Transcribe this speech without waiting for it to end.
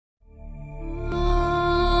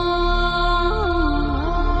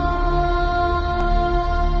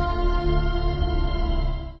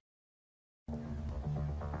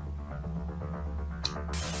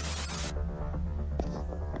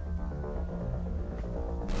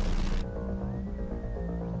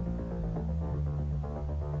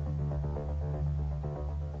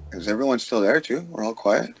Is everyone still there too? We're all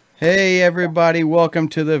quiet. Hey everybody, welcome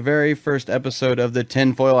to the very first episode of the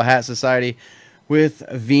Tinfoil Hat Society with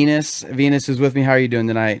Venus. Venus is with me. How are you doing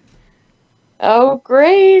tonight? Oh,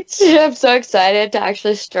 great. I'm so excited to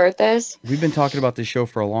actually start this. We've been talking about this show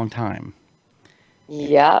for a long time.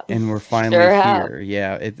 Yeah. And we're finally here.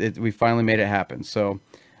 Yeah, we finally made it happen. So,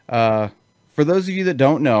 for those of you that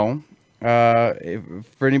don't know,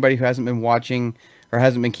 for anybody who hasn't been watching or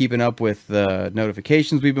hasn't been keeping up with the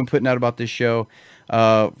notifications we've been putting out about this show,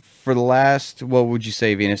 for the last, what would you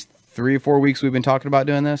say, Venus, 3 or 4 weeks we've been talking about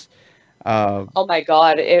doing this? Oh my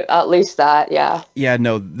God, at least that, yeah. Yeah,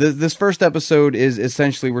 no, this first episode is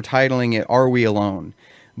essentially, we're titling it, Are We Alone?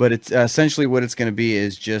 But it's essentially what it's going to be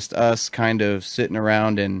is just us kind of sitting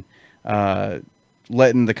around and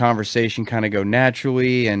letting the conversation kind of go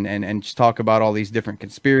naturally and just talk about all these different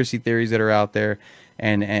conspiracy theories that are out there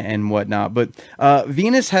and whatnot. But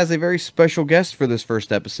Venus has a very special guest for this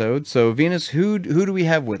first episode. So Venus, who do we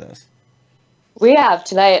have with us? We have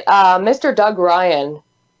tonight Mr. Doug Ryan,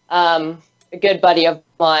 a good buddy of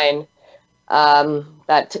mine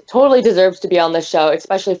that totally deserves to be on the show,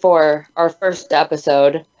 especially for our first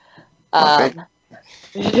episode. How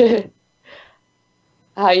you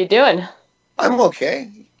doing? I'm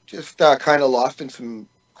okay. Just kind of lost in some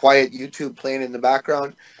quiet YouTube playing in the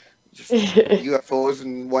background. Just UFOs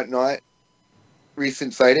and whatnot.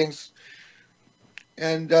 Recent sightings.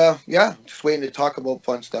 And just waiting to talk about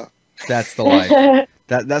fun stuff. That's the life.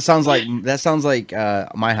 That sounds like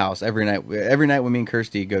my house every night. Every night when me and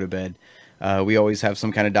Kirsty go to bed, we always have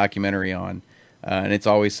some kind of documentary on. And it's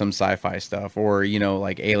always some sci-fi stuff or,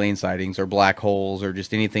 like alien sightings or black holes or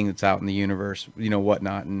just anything that's out in the universe,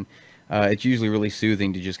 whatnot. And it's usually really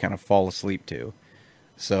soothing to just kind of fall asleep to.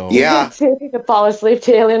 So yeah, to fall asleep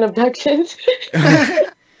to alien abductions.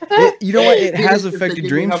 You know what? It has affected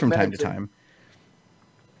dreams from time to time.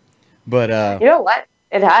 But you know what?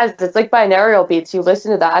 It has. It's like binaural beats. You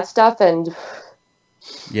listen to that stuff and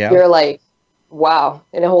you're like, wow,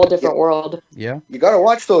 in a whole different world. Yeah. You got to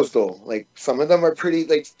watch those, though. Like, some of them are pretty,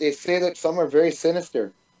 like, they say that some are very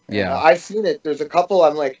sinister. Yeah. I've seen it. There's a couple,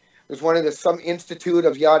 I'm like, there's one of the, some institute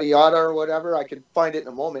of yada yada or whatever. I could find it in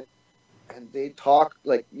a moment. And they talk,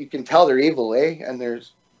 like, you can tell they're evil, eh? And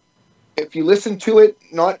there's, if you listen to it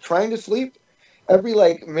not trying to sleep, every,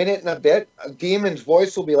 like, minute and a bit, a demon's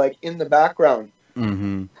voice will be, like, in the background.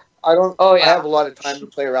 Mm-hmm. I have a lot of time to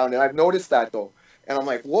play around, and I've noticed that, though. And I'm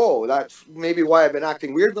like, whoa, that's maybe why I've been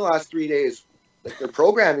acting weird the last 3 days. Like, they're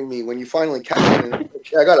programming me when you finally catch it. And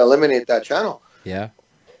I got to eliminate that channel. Yeah.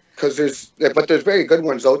 Because there's very good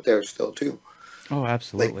ones out there still, too. Oh,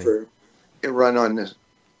 absolutely. Like, it run on this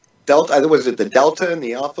delta. Was it the delta and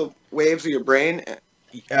the alpha waves of your brain?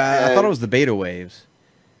 I thought it was the beta waves.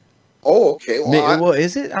 Oh, okay. Well,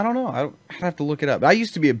 is it? I don't know. I'd have to look it up. I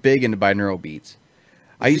used to be big into binaural beats.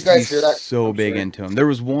 I used to be so big into them. There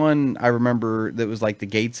was one I remember that was like the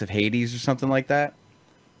Gates of Hades or something like that.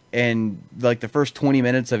 And like the first 20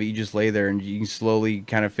 minutes of it, you just lay there and you can slowly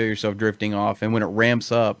kind of feel yourself drifting off. And when it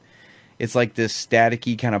ramps up, it's like this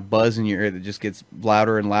staticky kind of buzz in your ear that just gets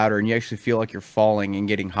louder and louder. And you actually feel like you're falling and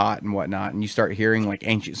getting hot and whatnot. And you start hearing like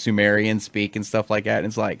ancient Sumerian speak and stuff like that. And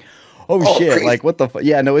it's like, oh shit, crazy. Like what the fuck?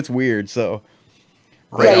 Yeah, no, it's weird. So.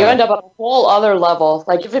 Right yeah, you end up on a whole other level.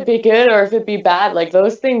 Like, if it be good or if it be bad, like,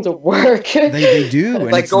 those things work. They do.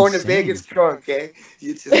 Like going to Vegas drunk, eh?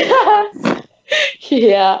 Yeah.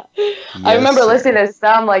 Yes, I remember listening to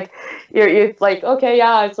some, like, you're like, okay,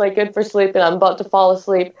 yeah, it's, like, good for sleep, and I'm about to fall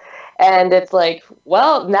asleep. And it's like,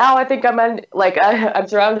 well, now I think I'm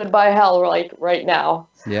surrounded by hell, like, right now.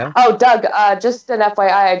 Yeah. Oh, Doug, just an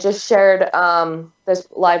FYI, I just shared this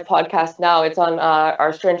live podcast now. It's on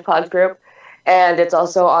our Strange Clouds group. And it's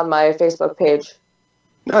also on my Facebook page.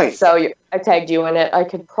 Nice. So I tagged you in it. I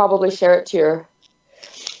could probably share it to your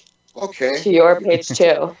page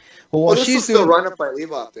too. Well, this will still run if I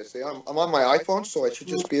leave off this. I'm on my iPhone, so I should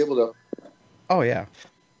just be able to. Oh yeah.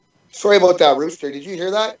 Sorry about that, Rooster. Did you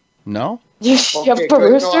hear that? No. You have a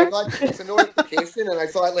rooster? No, I got it's a notification, and I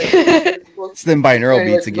thought like it's them binaural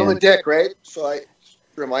beats again. I'm a dick, right? So I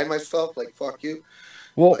remind myself, like, fuck you.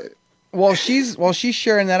 Well. While she's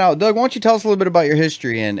sharing that out, Doug, why don't you tell us a little bit about your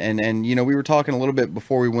history and we were talking a little bit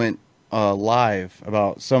before we went live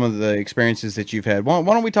about some of the experiences that you've had. Why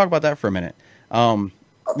don't we talk about that for a minute?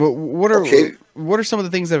 What are some of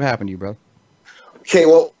the things that have happened to you, bro? Okay,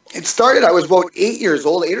 well, it started. I was about 8 years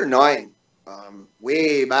old, 8 or 9,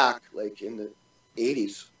 way back, like in the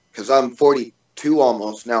 80s, because I'm 42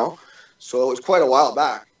 almost now, so it was quite a while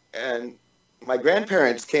back. And my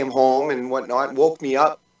grandparents came home and whatnot, and woke me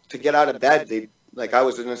up to get out of bed. I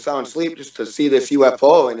was in a sound sleep just to see this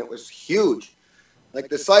UFO, and it was huge. like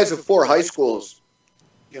the size of 4 high schools,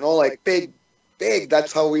 like big.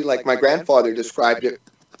 That's how my grandfather described it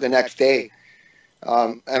the next day.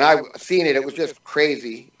 And I've seen it. It was just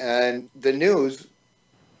crazy. And the news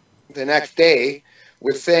the next day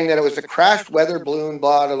was saying that it was a crashed weather balloon,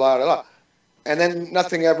 blah, blah, blah, blah. And then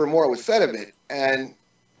nothing ever more was said of it. And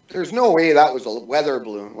there's no way that was a weather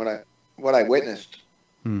balloon what I witnessed.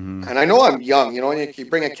 Mm-hmm. And I know I'm young, and you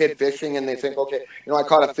bring a kid fishing and they think, okay, I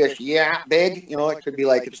caught a fish, big. It could be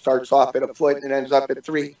like it starts off at a foot and ends up at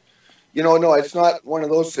 3. No, it's not one of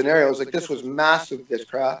those scenarios. Like, this was massive, this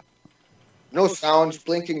craft. No sounds,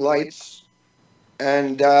 blinking lights.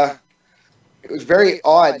 And it was very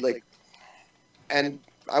odd. And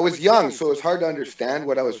I was young, so it was hard to understand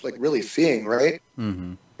what I was, really seeing, right?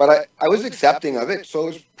 Mm-hmm. But I was accepting of it, so it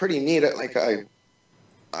was pretty neat.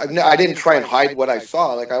 I didn't try and hide what I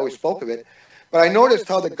saw. I always spoke of it. But I noticed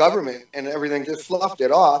how the government and everything just sloughed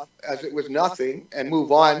it off as it was nothing and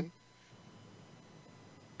move on.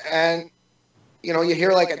 And, you hear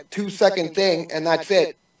a 2-second thing and that's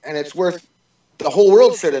it. And it's worth, the whole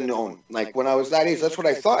world should have known. When I was that age, that's what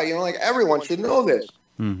I thought. Everyone should know this.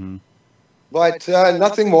 Mm-hmm. But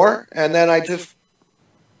nothing more. And then I just,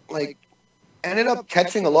 ended up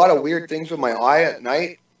catching a lot of weird things with my eye at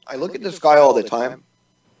night. I look at the sky all the time.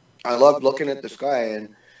 I love looking at the sky.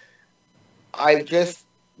 And I've just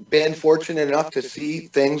been fortunate enough to see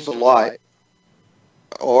things a lot.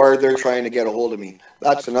 Or they're trying to get a hold of me.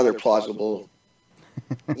 That's another plausible.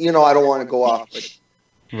 I don't want to go off. But...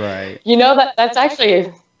 Right. That's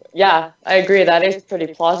actually, yeah, I agree. That is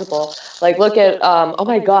pretty plausible. Look at, oh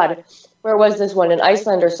my God, where was this one? In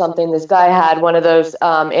Iceland or something? This guy had one of those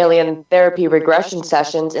alien therapy regression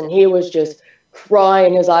sessions, and he was just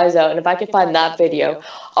crying his eyes out. And if I could find that video,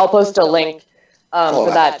 I'll post a link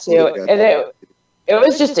for that too. And it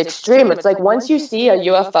was just extreme. It's once you see a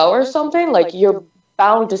UFO or something, you're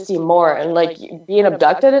bound to see more. And being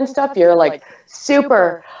abducted and stuff, you're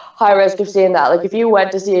super high risk of seeing that. If you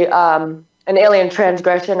went to see an alien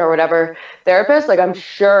transgression or whatever therapist, I'm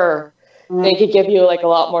sure they could give you a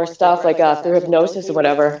lot more stuff through hypnosis or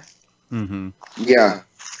whatever. Mm-hmm. Yeah.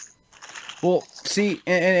 Well, see,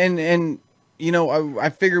 and I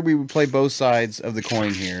figured we would play both sides of the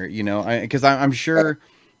coin here, because I'm sure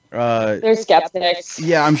there's skeptics.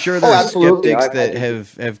 Yeah, I'm sure there's skeptics that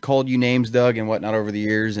have called you names, Doug, and whatnot over the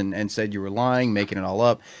years and said you were lying, making it all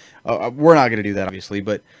up. We're not going to do that, obviously,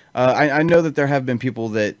 but I know that there have been people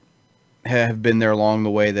that have been there along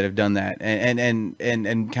the way that have done that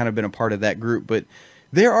and kind of been a part of that group. But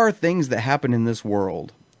there are things that happen in this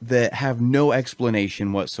world that have no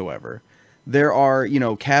explanation whatsoever. There are,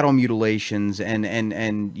 cattle mutilations and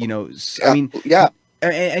I mean, yeah.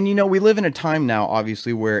 And we live in a time now,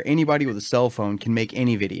 obviously, where anybody with a cell phone can make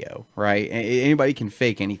any video, right? Anybody can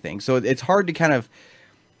fake anything. So it's hard to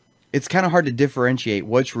it's kind of hard to differentiate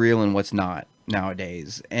what's real and what's not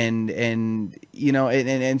nowadays. And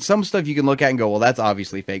some stuff you can look at and go, well, that's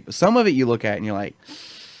obviously fake. But some of it you look at and you're like,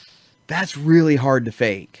 that's really hard to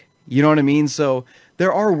fake. You know what I mean? So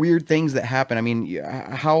there are weird things that happen. I mean,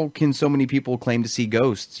 how can so many people claim to see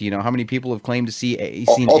ghosts? How many people have claimed to seen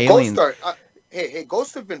aliens? Hey,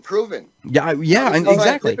 ghosts have been proven. Yeah, and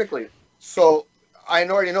exactly. So I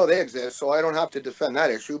already know they exist, so I don't have to defend that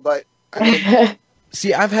issue. But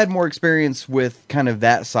see, I've had more experience with kind of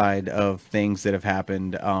that side of things that have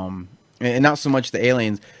happened, and not so much the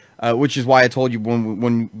aliens, which is why I told you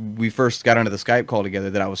when we first got onto the Skype call together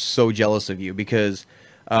that I was so jealous of you because,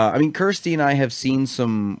 Kirsty and I have seen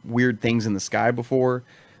some weird things in the sky before.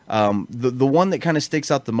 The one that kind of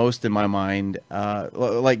sticks out the most in my mind,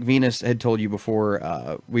 like Venus had told you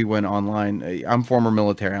before we went online, I'm former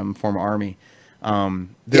military, I'm former Army.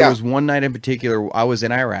 There was one night in particular, I was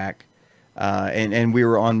in Iraq, and we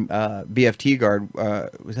were on BFT guard.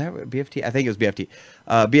 Was that BFT? I think it was BFT.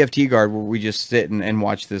 BFT guard, where we just sit and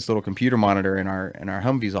watch this little computer monitor in our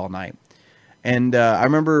Humvees all night. And I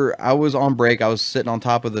remember I was on break. I was sitting on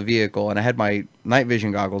top of the vehicle, and I had my night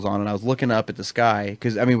vision goggles on, and I was looking up at the sky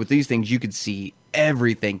because, with these things, you could see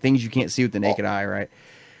everything, things you can't see with the naked eye, right?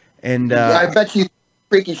 And I bet you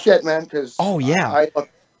freaky shit, man.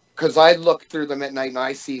 Because I look through them at night and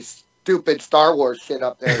I see stupid Star Wars shit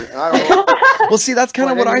up there. And I don't know. Well, see, that's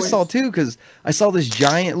kind of what I saw too, because I saw this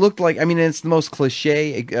giant. It looked like, it's the most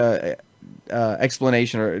cliche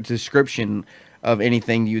explanation or description of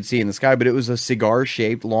anything you'd see in the sky, but it was a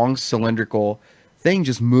cigar-shaped, long, cylindrical thing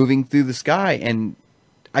just moving through the sky, and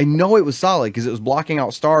I know it was solid because it was blocking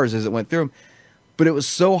out stars as it went through them, but it was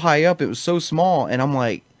so high up, it was so small, and I'm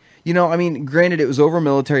like, granted, it was over a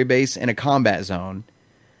military base and a combat zone.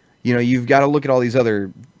 You've got to look at all these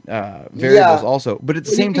other variables also. But at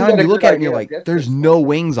the same time, you look at it and you're like, there's no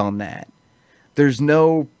wings on that. It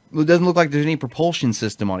doesn't look like there's any propulsion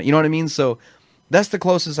system on it. You know what I mean? So that's the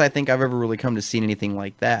closest I think I've ever really come to seeing anything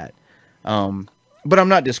like that. But I'm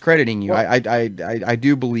not discrediting you. I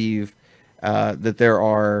do believe that there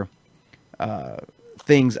are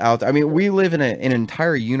things out there. I mean, we live in an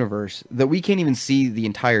entire universe that we can't even see the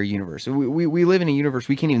entire universe. We live in a universe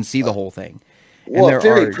we can't even see the whole thing. Well, if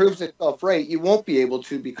theory proves itself right, you won't be able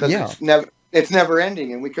to because it's never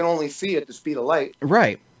ending, and we can only see at the speed of light.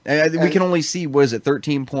 Right. We can only see, what is it,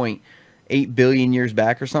 13.8 billion years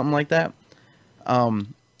back or something like that?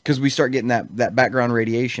 Because we start getting that background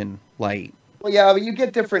radiation light. Well, yeah, but you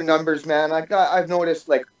get different numbers, man. I've noticed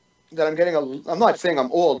like that I'm not saying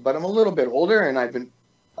I'm old, but I'm a little bit older, and I've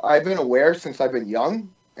been aware since I've been young,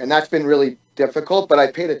 and that's been really difficult. But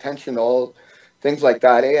I paid attention to all things like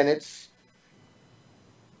that, and it's,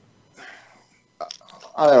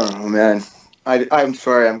 I don't know, man. I'm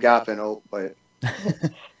sorry, I'm gapping out, but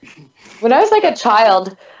when I was like a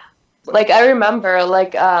child, like I remember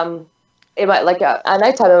like at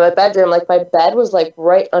nighttime in my bedroom, like my bed was like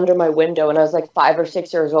right under my window, and I was like 5 or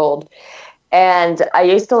 6 years old. And I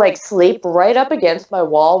used to like sleep right up against my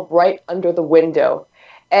wall, right under the window.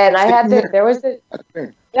 And I had there was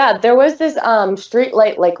this street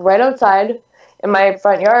light like right outside in my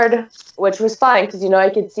front yard, which was fine because, you know, I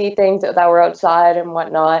could see things that were outside and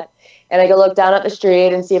whatnot. And I could look down at the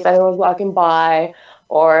street and see if anyone was walking by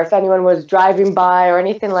or if anyone was driving by or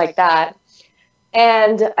anything like that.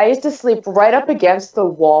 And I used to sleep right up against the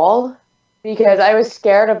wall because I was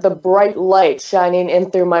scared of the bright light shining in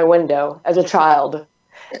through my window as a child.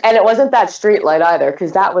 And it wasn't that street light either,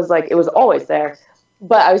 because that was like, it was always there.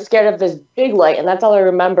 But I was scared of this big light, and that's all I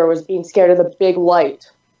remember was being scared of the big light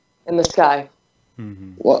in the sky.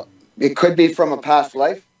 Mm-hmm. Well, it could be from a past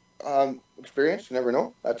life experience. You never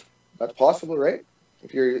know. That's possible, right?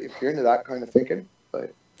 If you're into that kind of thinking.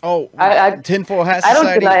 But tinfoil hat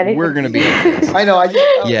society, we're going to be. I know. I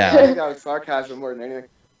think that was sarcasm more than anything.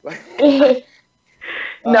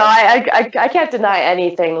 No, I can't deny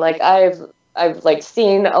anything. Like I've like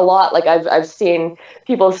seen a lot. Like I've seen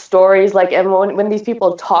people's stories. Like, and when these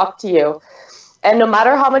people talk to you, and no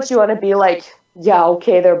matter how much you want to be like, yeah,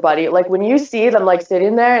 okay, there, buddy. Like when you see them like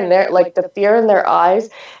sitting there and they're like the fear in their eyes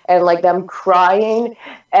and like them crying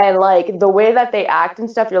and like the way that they act and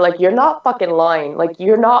stuff, you're like, you're not fucking lying. Like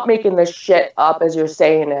you're not making this shit up as you're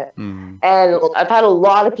saying it. Mm. And I've had a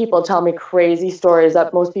lot of people tell me crazy stories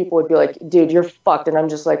that most people would be like, dude, you're fucked. And I'm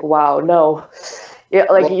just like, wow, no. Yeah,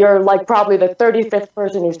 like you're like probably the 35th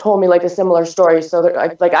person who's told me like a similar story. So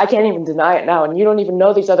like I can't even deny it now. And you don't even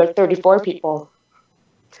know these other 34 people.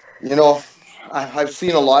 You know, I've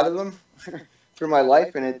seen a lot of them through my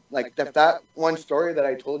life, and it like that one story that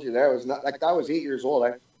I told you there was not like I was 8 years old.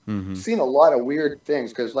 I've seen a lot of weird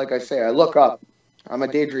things because, like I say, I look up. I'm a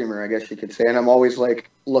daydreamer, I guess you could say, and I'm always like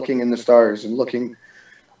looking in the stars and looking.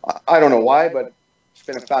 I don't know why, but it's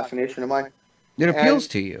been a fascination of mine. It appeals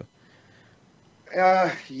to you.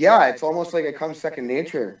 Yeah, it's almost like it comes second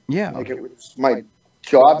nature. Yeah, like it was my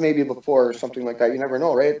job maybe before or something like that. You never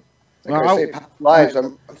know, right? Like I say, past lives.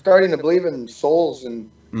 I'm starting to believe in souls and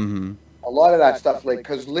a lot of that stuff. Like,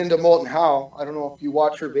 because Linda Moulton Howe, I don't know if you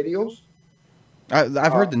watch her videos.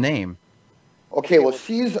 I've heard the name. Okay, well,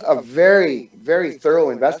 she's a very, very thorough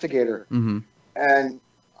investigator, and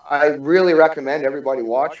I really recommend everybody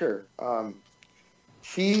watch her.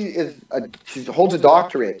 She holds a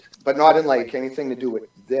doctorate, but not in like anything to do with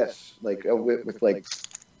this, like with like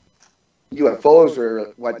UFOs or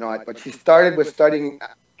whatnot. But she started with studying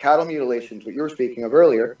cattle mutilations, what you were speaking of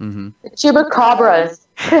earlier. Chupacabras.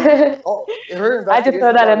 I just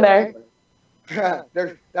throw that in there.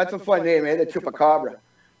 That's a fun name, eh? The Chupacabra.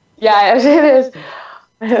 Yeah, it is.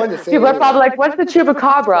 People are probably like, what's the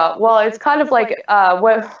Chupacabra? Well, it's kind of like,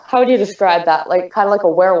 how do you describe that? Like, kind of like a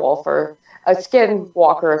werewolf or a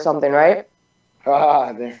skinwalker or something, right?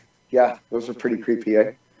 Yeah, those are pretty creepy,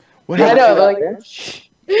 eh? I know, like...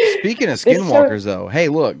 Speaking of skinwalkers, though, hey,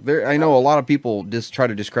 look, I know a lot of people just try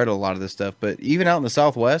to discredit a lot of this stuff, but even out in the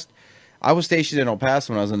Southwest, I was stationed in El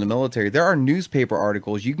Paso when I was in the military. There are newspaper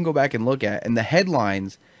articles you can go back and look at, and the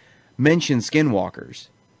headlines mention skinwalkers.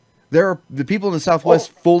 The people in the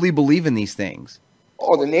Southwest fully believe in these things.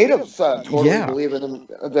 Oh, the natives totally believe in them.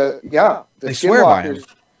 They swear by them.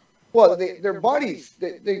 Well, their bodies,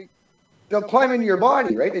 they'll climb into your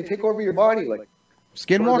body, right? They take over your body, like.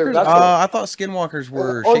 Skinwalkers? I thought skinwalkers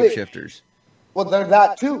were shapeshifters. Well, they're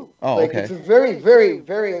that too. Oh, like, okay. It's very, very,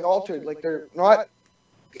 very altered. Like they're not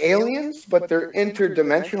aliens, but they're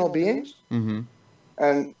interdimensional beings.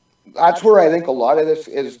 And that's where I think a lot of this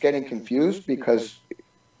is getting confused because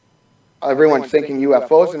everyone's thinking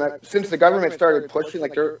UFOs, and since the government started pushing,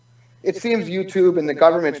 like it seems YouTube and the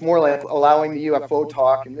government's more like allowing the UFO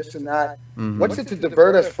talk and this and that. What's it to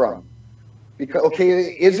divert us from? Because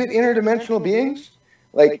is it interdimensional beings?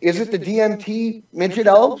 Like, is it the DMT midget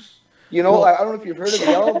elves? You know, I don't know if you've heard of the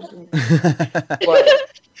elves. But,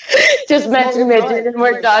 just mention midget and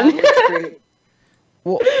we're done.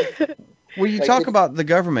 Well, you talk about the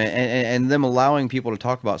government and them allowing people to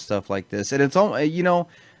talk about stuff like this, and it's all, you know,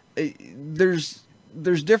 there's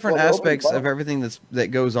different aspects of everything that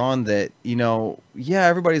goes on that, you know, yeah,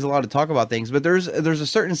 everybody's allowed to talk about things, but there's a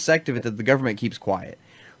certain sect of it that the government keeps quiet.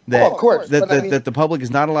 That, of course. That the public is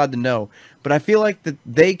not allowed to know. But I feel like that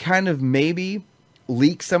they kind of maybe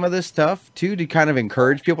leak some of this stuff too to kind of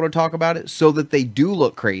encourage people to talk about it so that they do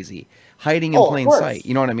look crazy, hiding in plain sight.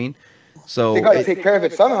 You know what I mean? So they got to take care of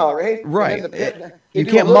it somehow, right? Right. You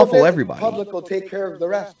can't muffle everybody. The public will take care of the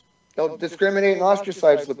rest. They'll discriminate and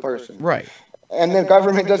ostracize the person. Right. And then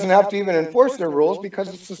government doesn't have to even enforce their rules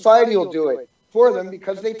because society will do it for them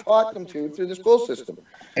because they taught them to through the school system.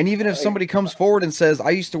 And even if somebody comes forward and says,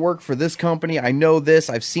 I used to work for this company, I know this,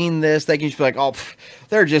 I've seen this, they can just be like, oh,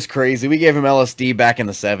 they're just crazy. We gave them LSD back in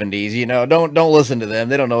the 70s. You know, don't listen to them.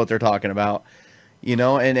 They don't know what they're talking about. You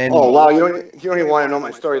know, and oh, wow, you don't even want to know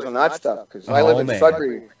my stories on that stuff because I live in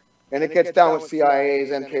Sudbury. And it gets down with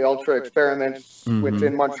CIA's MK Ultra experiments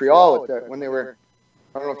within Montreal when they were,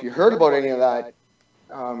 I don't know if you heard about any of that.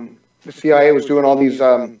 The CIA was doing all these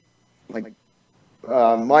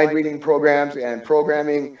mind reading programs and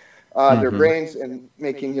programming their brains and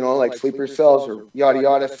making, you know, like sleeper cells or yada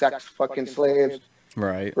yada, sex fucking slaves.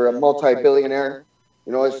 Right. For a multi-billionaire,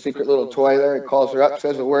 you know, his secret little toy there. He calls her up,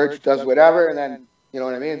 says a word, she does whatever, and then, you know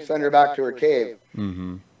what I mean, send her back to her cave.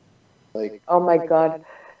 Like, oh my God.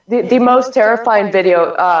 The most terrifying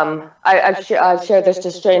video, I've shared this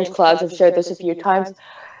to Strange Clouds, I've shared this a few times.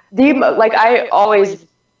 I always,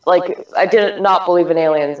 I did not believe in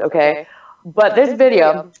aliens, okay? But this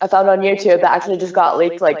video I found on YouTube that actually just got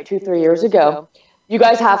leaked 2-3 years ago. You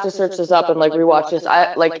guys have to search this up and rewatch this.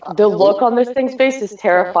 The look on this thing's face is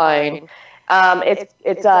terrifying. It's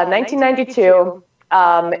 1992.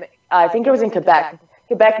 I think it was in Quebec.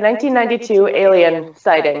 Quebec, 1992 alien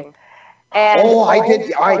sighting. And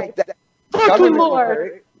fucking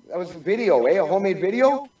Lord. That was a video, a homemade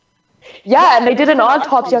video? Yeah, and they did an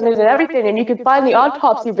autopsy on it and everything, and you can find the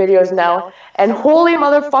autopsy videos now. And holy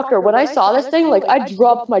motherfucker, when I saw this thing, I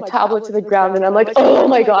dropped my tablet to the ground, and I'm like, oh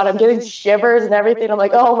my God, I'm getting shivers and everything. I'm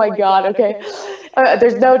like, oh my God, okay.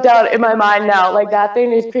 There's no doubt in my mind now, that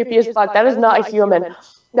thing is creepy as fuck. That is not a human.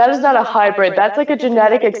 That is not a hybrid. That's a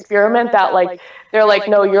genetic experiment that, they're like,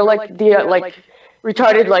 no, you're the,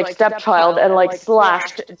 retarded, stepchild, and,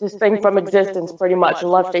 slashed this thing from existence pretty much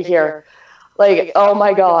and left it here. Oh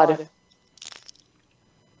my God.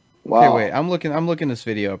 Wow. Okay, wait. I'm looking this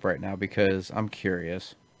video up right now because I'm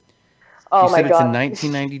curious. Oh you my said God. It's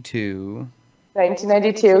in 1992.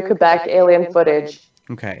 1992 Quebec alien footage.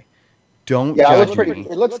 Okay. Don't judge me.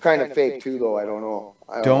 It looks kind of fake too, though. I don't know.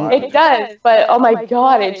 It does, but oh my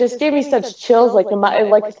God, it just gave me such chills.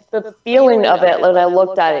 The feeling of it when I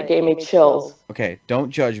looked at it gave me chills. Okay,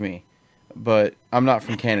 don't judge me, but I'm not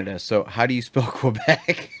from Canada, so how do you spell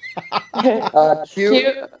Quebec?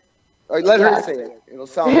 Q. Let her say it. It'll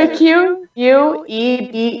sound better. Quebec.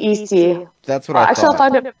 That's what I thought. Actually, I'll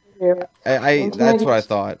find it here. That's what I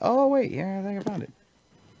thought. Oh wait, yeah, I think I found it.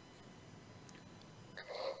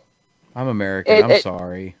 I'm American. I'm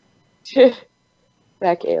sorry.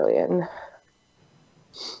 Back alien.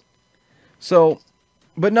 So,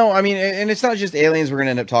 but no, I mean, and it's not just aliens we're going to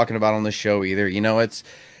end up talking about on this show either. You know, it's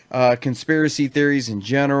conspiracy theories in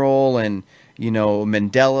general, and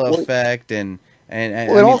Mandela effect, and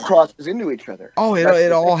it all crosses into each other. Oh,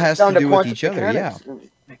 it all has to do with each other. Yeah.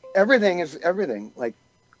 Everything is everything.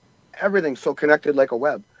 Everything's so connected like a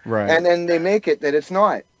web. Right. And then they make it that it's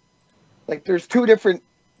not. There's two different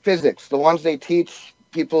physics. The ones they teach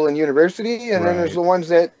people in university, and then there's the ones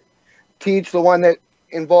that teach the one that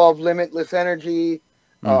involve limitless energy,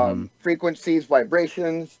 frequencies,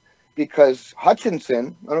 vibrations. Because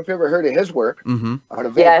Hutchinson, I don't know if you ever heard of his work, out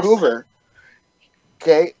of Vancouver.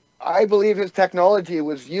 Okay, I believe his technology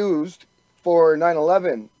was used for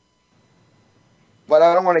 9/11, but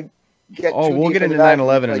I don't want to get. Oh, we'll get into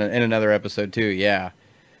 9/11 in another episode too. Yeah.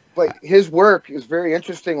 But his work is very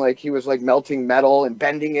interesting. He was melting metal and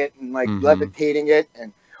bending it and levitating it,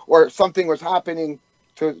 or something was happening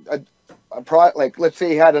to a product. Let's say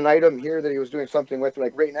he had an item here that he was doing something with,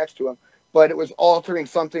 right next to him, but it was altering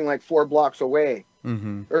something 4 blocks away.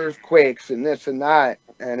 Earthquakes and this and that,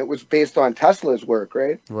 and it was based on Tesla's work,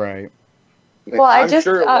 right? Right. Well, I'm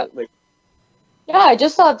sure. Yeah, I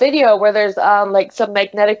just saw a video where there's like some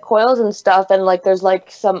magnetic coils and stuff, and like there's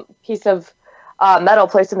like some piece of metal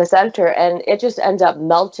placed in the center, and it just ends up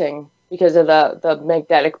melting because of the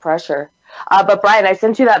magnetic pressure. But Brian, I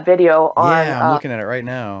sent you that video on. Yeah, I'm looking at it right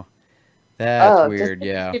now. That's weird.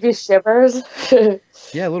 Yeah. Give you shivers.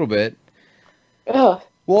 Yeah, a little bit. Oh,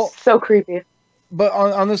 well, so creepy. But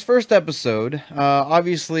on this first episode,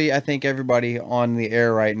 obviously, I think everybody on the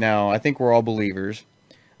air right now, I think we're all believers.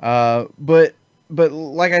 But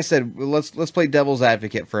like I said, let's play devil's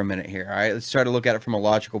advocate for a minute here. All right, let's try to look at it from a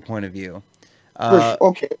logical point of view.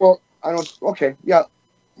 Okay, well, I don't. Okay, yeah,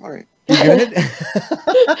 all right. You good?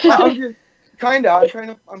 I'm just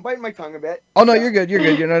I'm biting my tongue a bit. Oh no, you're good. You're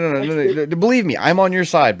good. No. Believe me, I'm on your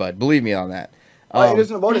side, bud. Believe me on that. It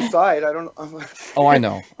isn't about his side. I don't. Oh, I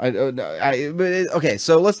know. Okay,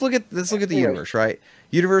 so let's look at the universe, right?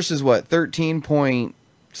 Universe is what 13 point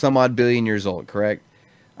some odd billion years old, correct?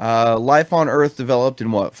 Life on Earth developed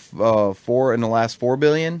in what in the last 4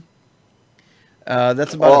 billion.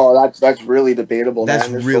 That's about. That's really debatable. That's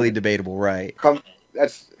really debatable, right?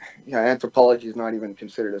 Anthropology is not even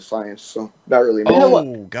considered a science, so that really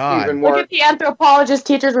makes God. Even more. Look at the anthropologist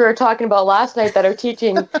teachers we were talking about last night that are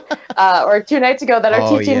teaching, or 2 nights ago that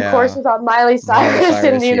are teaching courses on Miley Cyrus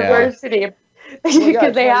in the university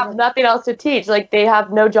because they have nothing else to teach. Like they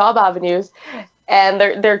have no job avenues, and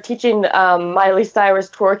they're teaching Miley Cyrus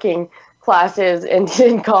twerking classes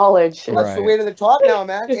in college. That's the way to the top now,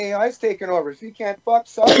 man. AI's taking over, so you can't fuck.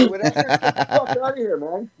 Sorry, whatever. Get the fuck out of here,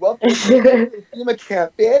 man. Welcome to FEMA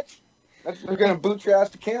camp, bitch. We're gonna boot your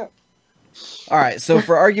ass to camp. All right, so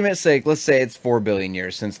for argument's sake, let's say it's 4 billion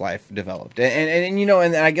years since life developed,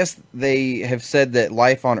 and I guess they have said that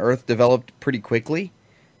life on Earth developed pretty quickly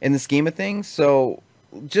in the scheme of things. So,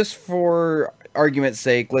 just for argument's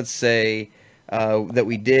sake, let's say that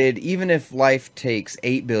we did, even if life takes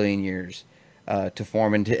 8 billion years to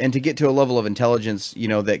form and to get to a level of intelligence,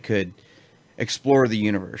 that could explore the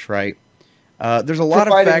universe, right? There's a lot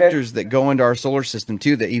of factors that go into our solar system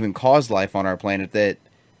too that even cause life on our planet that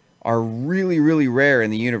are really, really rare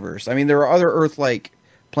in the universe. I mean, there are other Earth-like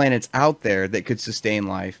planets out there that could sustain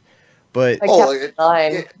life, but a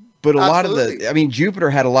lot of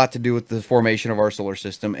Jupiter had a lot to do with the formation of our solar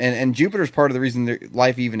system, and Jupiter's part of the reason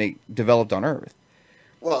life even developed on Earth.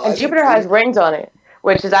 Well, and Jupiter has rings on it,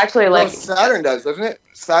 which is actually Saturn does, doesn't it?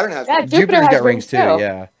 Saturn has. Yeah, Jupiter's got rings too.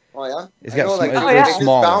 Yeah. Oh yeah. It's got they just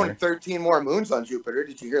found 13 more moons on Jupiter.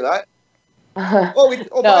 Did you hear that? By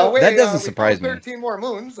the way, that doesn't surprise me. 13 more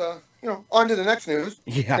moons. On to the next news.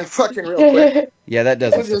 Yeah. And fucking real quick. Yeah, that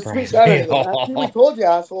doesn't surprise me at all. We told you,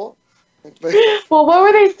 asshole. Well, what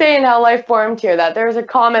were they saying how life formed here? That there was a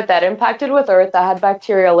comet that impacted with Earth that had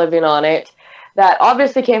bacteria living on it that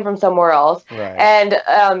obviously came from somewhere else. Right. And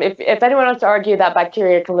if anyone wants to argue that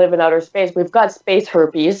bacteria can live in outer space, we've got space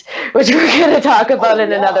herpes, which we're going to talk about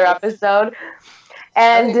in another episode.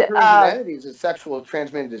 And humanity is a sexual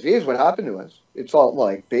transmitted disease. What happened to us? It's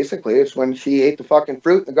all basically it's when she ate the fucking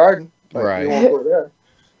fruit in the garden. Right. We won't go there.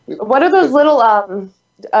 What are those little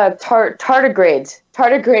tardigrades?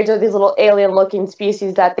 Tardigrades are these little alien-looking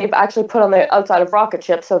species that they've actually put on the outside of rocket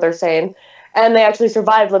ships, so they're saying, and they actually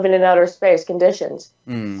survive living in outer space conditions.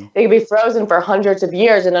 Mm. They can be frozen for hundreds of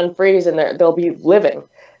years and unfreeze, and they'll be living.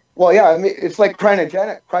 Well, yeah, I mean, it's like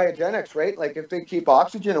cryogenics, right? Like if they keep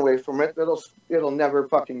oxygen away from it, it'll never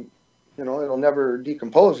fucking, it'll never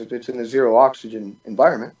decompose if it's in a zero oxygen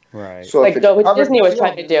environment. Right. So like what Disney was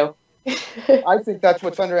trying to do. I think that's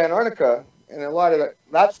what's under Antarctica, and a lot of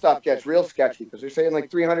that stuff gets real sketchy because they're saying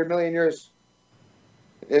like 300 million years.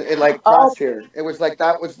 It crossed here. It was like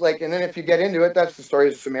that was like, and then if you get into it, that's the story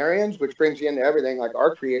of Sumerians, which brings you into everything like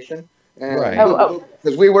our creation, and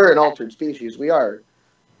because we were an altered species, we are.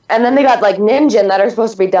 And then they got like Ninjin that are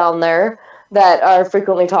supposed to be down there that are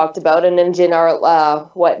frequently talked about, and Ninjin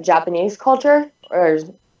are Japanese culture or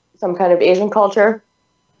some kind of Asian culture,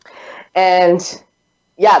 and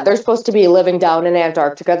yeah, they're supposed to be living down in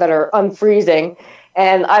Antarctica that are unfreezing,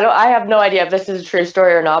 and I have no idea if this is a true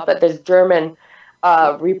story or not, but this German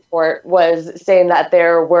report was saying that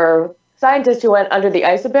there were scientists who went under the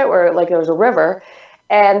ice a bit where there was a river,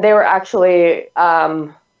 and they were actually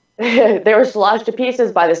they were slashed to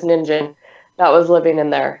pieces by this Ninjin that was living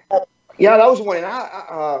in there. Yeah, that was one in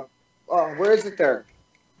where is it there?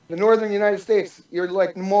 The northern United States. You're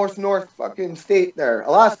like the most north fucking state there.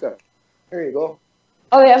 Alaska. There you go.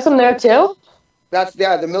 Oh, they have some there too?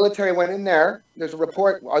 The military went in there. There's a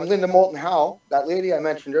report on Linda Moulton Howe, that lady I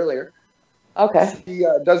mentioned earlier. Okay. She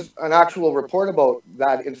does an actual report about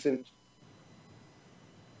that incident,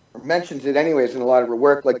 or mentions it anyways in a lot of her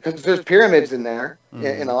work, because there's pyramids in there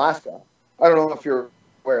in Alaska. I don't know if you're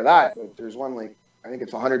aware of that, but there's one like I think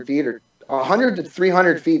it's 100 feet or 100 to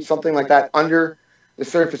 300 feet, something like that, under the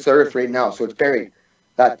surface of Earth right now. So it's buried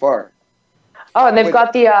that far. Oh, and they've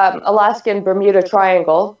got the Alaskan Bermuda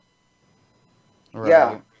Triangle.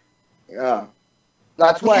 Right. Yeah.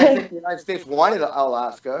 That's why I think the United States wanted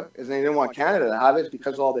Alaska, is they didn't want Canada to have it,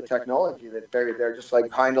 because of all the technology that's buried there, just like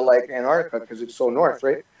kind of like Antarctica, because it's so north,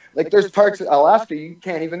 right? Like there's parts of Alaska you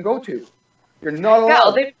can't even go to. You're not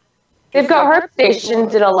allowed. Yeah, they've got HAARP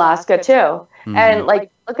stations in Alaska too. Mm-hmm. And like,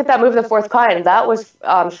 look at that movie, The Fourth Kind. That was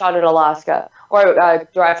shot in Alaska, or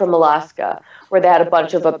derived from Alaska, where they had a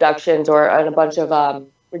bunch of abductions and a bunch of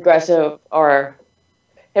regressive or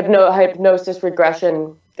hypnosis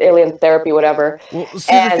regression, alien therapy, whatever. Well,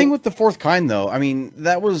 see, the thing with The Fourth Kind, though,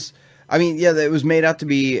 it was made out to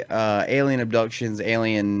be alien abductions,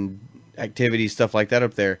 alien activities, stuff like that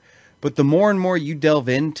up there. But the more and more you delve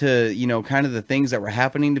into, kind of the things that were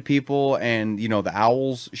happening to people, and the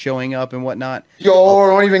owls showing up and whatnot.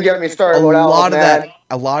 Don't even get me started about owls,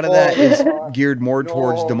 a lot of that is geared more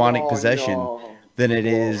towards demonic possession than it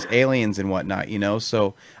is aliens and whatnot,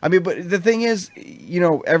 So, but the thing is,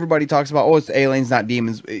 everybody talks about, it's aliens, not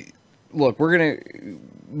demons. Look,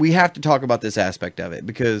 we have to talk about this aspect of it,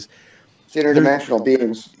 because it's interdimensional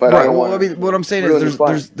beings. But right, what I'm saying is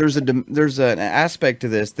there's an aspect to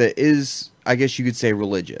this that is, I guess you could say,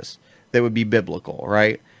 religious, that would be biblical,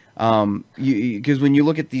 right? Because when you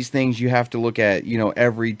look at these things, you have to look at,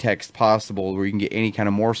 every text possible where you can get any kind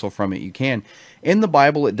of morsel from it you can. In the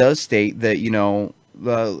Bible, it does state that,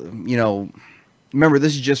 remember,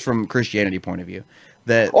 this is just from Christianity point of view,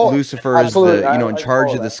 that Lucifer is in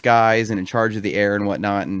charge of the skies and in charge of the air and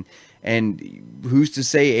whatnot. And who's to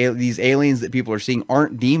say these aliens that people are seeing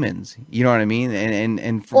aren't demons? You know what I mean?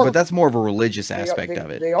 But that's more of a religious aspect of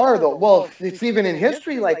it. They are, though. Well, it's even in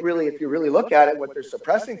history, like, really, if you really look at it, what they're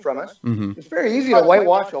suppressing from us, it's very easy to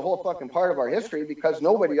whitewash a whole fucking part of our history, because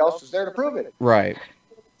nobody else is there to prove it. Right.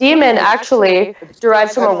 Demon actually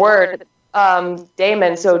derives from a word,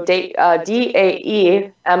 daemon, so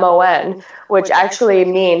Daemon, which actually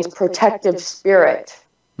means protective spirit.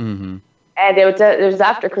 Mm-hmm. And it was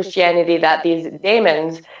after Christianity that these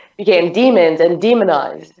daemons became demons and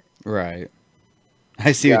demonized. Right.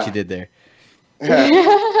 I see what you did there.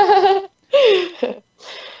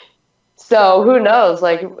 So who knows?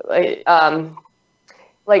 Like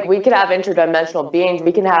we could have interdimensional beings.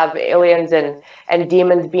 We can have aliens and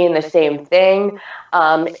demons being the same thing.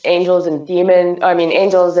 Angels and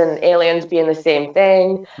aliens being the same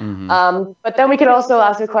thing. Mm-hmm. But then we could also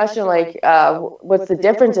ask a question like, what's the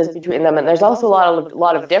differences between them? And there's also a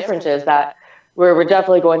lot of differences that we're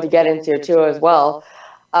definitely going to get into too as well.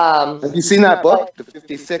 Have you seen that book, The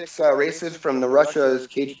 56 Races from the Russia's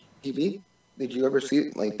KGB? Did you ever see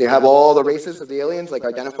it? Like, they have all the races of the aliens, like,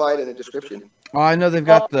 identified in a description. Oh, I know they've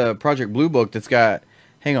got the Project Blue Book that's got.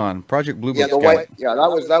 Hang on, Project Blue Book.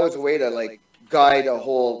 That was a way to like guide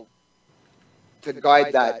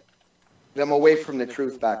them away from the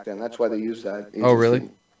truth back then. That's why they used that. Oh, really?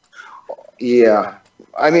 Yeah.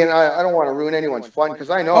 I don't want to ruin anyone's fun,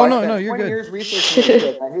 because I know. Oh, no, you're good. 20 years researching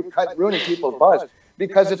it. I hate ruining people's buzz,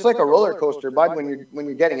 because it's like a roller coaster, bud. When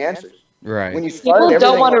you're getting answers. Right. When you start, people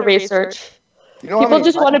don't want to research. People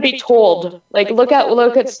just want to be told. Like, look at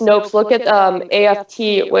Snopes. Look at AFT.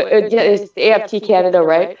 It's AFT Canada,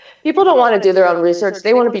 right? People don't want to do their own research.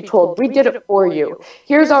 They want to be told, we did it for you.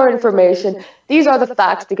 Here's our information. These are the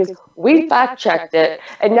facts, because we fact checked it,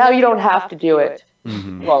 and now you don't have to do it.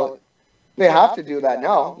 Mm-hmm. Well, they have to do that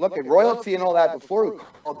now. Look at royalty and all that before we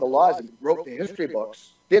called the laws and wrote the history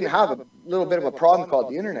books. Didn't have a little bit of a problem called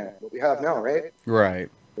the internet, what we have now, right? Right.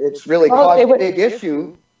 It's really caused a big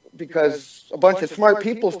issue, because a bunch of smart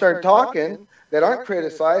people start talking that aren't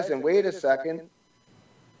criticized, and wait a second,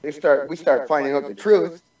 we start finding out the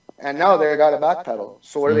truth, and now they got to backpedal.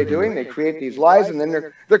 So what are they doing? They create these lies, and then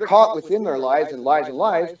they're caught within their lies and lies and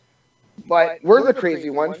lies. But we're the crazy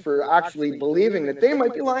ones for actually believing that they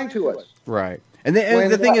might be lying to us. Right. And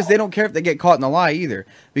the thing is, they don't care if they get caught in the lie either,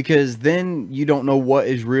 because then you don't know what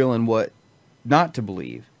is real and what not to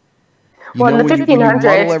believe. Well, in the 1500s, when you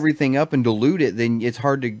muddle everything up and dilute it, then it's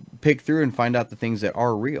hard to pick through and find out the things that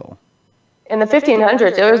are real. In the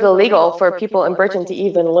 1500s, it was illegal for people in Britain to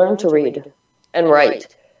even learn to read and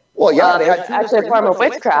write. Well, yeah, they had actually a form of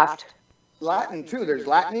witchcraft. Latin too. There's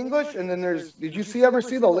Latin English, and then there's. Did you ever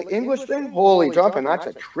see the English thing? Holy jumping, that's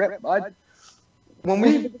a trip, bud. When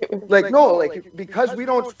we because we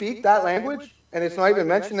don't speak that language, and it's not even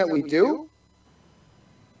mentioned that we do.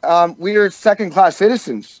 We are second-class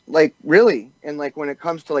citizens, like, really. And like when it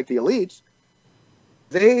comes to like the elites,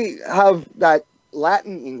 they have that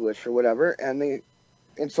Latin English or whatever, and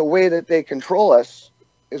it's a way that they control us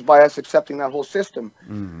is by us accepting that whole system.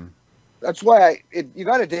 Mm-hmm. That's why you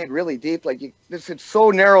got to dig really deep. Like it's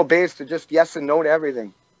so narrow based to just yes and no to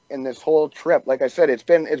everything in this whole trip. Like I said, it's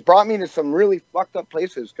brought me to some really fucked up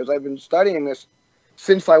places because I've been studying this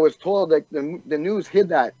since I was told. Like the news hid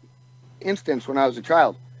that instance when I was a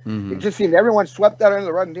child. Mm-hmm. It just seemed everyone swept that under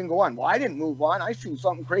the rug and didn't go on. Well, I didn't move on. I seen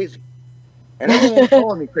something crazy, and everyone was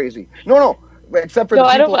calling me crazy. No, except for the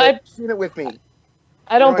people that seen it with me.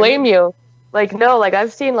 I don't blame you. Like no, like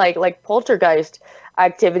I've seen like poltergeist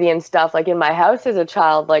activity and stuff like in my house as a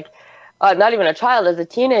child, like not even a child, as a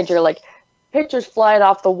teenager, like pictures flying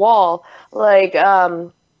off the wall, like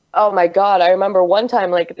oh my god, I remember one time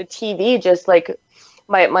like the TV just like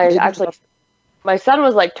my son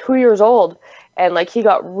was like 2 years old and like he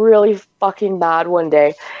got really fucking bad one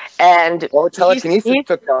day and telekinesis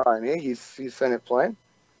took on me. He's sent it flying.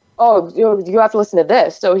 Oh, you have to listen to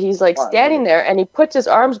this. So he's like standing there and he puts his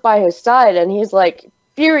arms by his side and he's like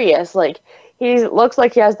furious, like he looks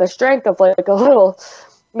like he has the strength of like a little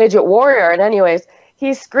midget warrior. And anyways,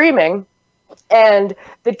 he's screaming and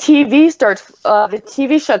the TV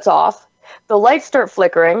shuts off. The lights start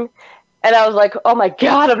flickering. And I was like, oh my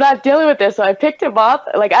God, I'm not dealing with this. So I picked him up.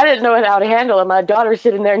 Like, I didn't know how to handle him. My daughter's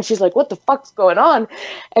sitting there and she's like, what the fuck's going on?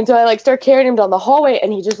 And so I like start carrying him down the hallway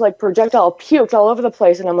and he just like projectile puked all over the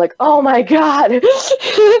place. And I'm like, oh my God. And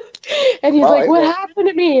he's like, what happened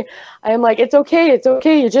to me? I'm like, it's okay. It's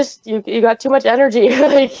okay. You got too much energy.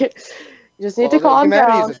 Like, you just need to calm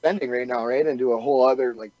down. Humanity's ascending right now, right? And do a whole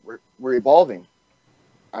other, like, we're evolving.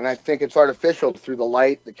 And I think it's artificial through the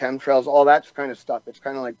light, the chemtrails, all that kind of stuff. It's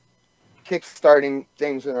kind of like kick-starting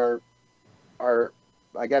things in our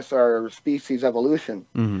I guess our species evolution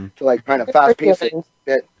to like kind of fast-pace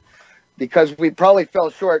it because we probably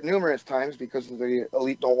fell short numerous times because the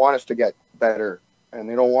elite don't want us to get better and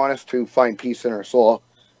they don't want us to find peace in our soul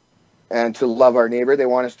and to love our neighbor. They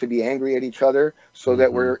want us to be angry at each other so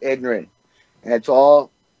that we're ignorant. And it's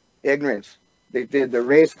all ignorance. They did the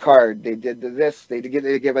race card. They did this. They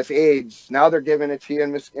give us AIDS. Now they're giving it to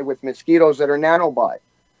you with mosquitoes that are nanobot.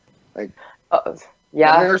 Like,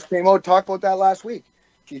 yeah. The nurse came out talked about that last week.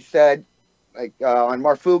 She said, like on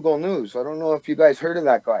Marfugo News. I don't know if you guys heard of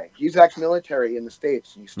that guy. He's ex-military in the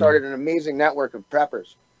States. He started an amazing network of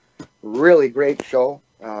preppers. Really great show.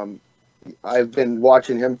 I've been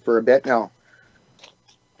watching him for a bit now.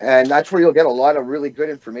 And that's where you'll get a lot of really good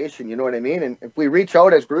information. You know what I mean? And if we reach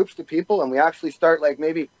out as groups to people and we actually start like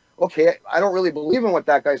maybe, okay, I don't really believe in what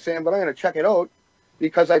that guy's saying, but I'm going to check it out.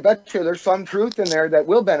 Because I bet you there's some truth in there that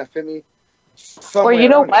will benefit me. Or you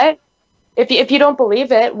know what? If you don't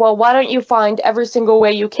believe it, well, why don't you find every single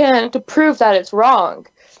way you can to prove that it's wrong?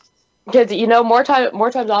 Because more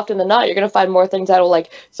times often than not, you're gonna find more things that will like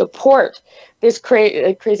support this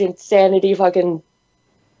crazy insanity fucking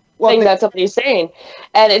thing that somebody's saying,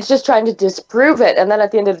 and it's just trying to disprove it. And then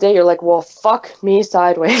at the end of the day, you're like, well, fuck me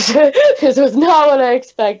sideways. This was not what I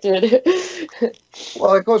expected.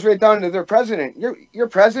 Well, it goes right down to their president. Your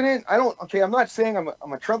president. I'm not saying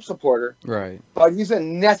I'm a Trump supporter, right? But he's a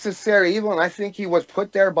necessary evil, and I think he was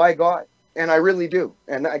put there by God, and I really do.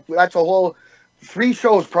 And that's a whole 3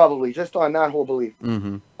 shows probably just on that whole belief.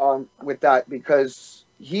 With that, because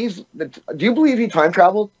do you believe he time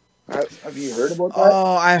traveled? Have you heard about that?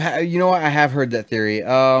 Oh, I have heard that theory.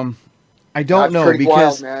 I don't know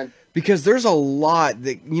because wild, because there's a lot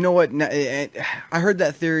that I heard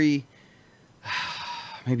that theory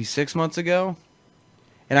maybe 6 months ago,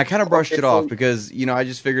 and I kind of brushed it off because I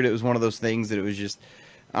just figured it was one of those things that it was just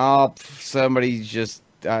somebody just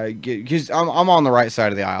because I'm on the right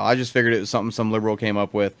side of the aisle. I just figured it was something some liberal came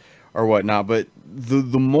up with or whatnot. But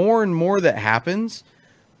the more and more that happens,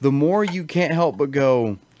 the more you can't help but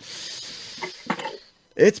go,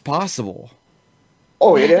 it's possible.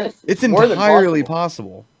 Oh, it is. It's entirely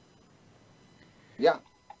possible. Yeah.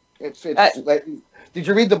 It's like, did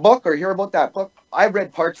you read the book or hear about that book? I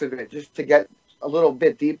read parts of it just to get a little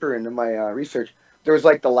bit deeper into my research. There was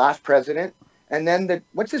like the last president, and then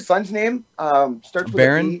what's his son's name? Starts with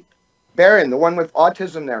Barron. Barron, the one with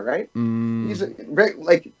autism there, right? He's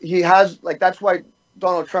he has that's why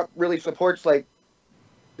Donald Trump really supports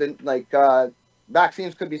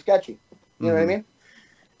vaccines could be sketchy. You know what I mean?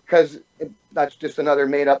 Because that's just another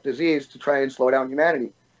made-up disease to try and slow down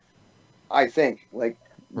humanity. I think, with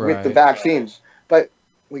the vaccines. But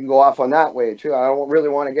we can go off on that way too. I don't really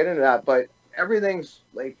want to get into that, but everything's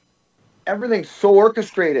so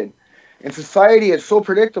orchestrated, and society is so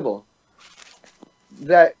predictable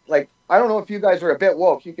that I don't know if you guys are a bit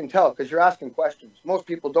woke. You can tell because you're asking questions. Most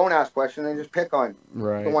people don't ask questions; they just pick on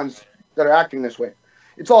the ones that are acting this way.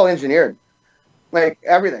 It's all engineered,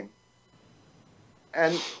 everything.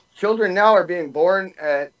 And children now are being born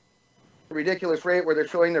at a ridiculous rate where they're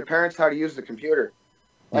showing their parents how to use the computer.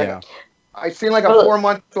 Like, yeah. I seen like a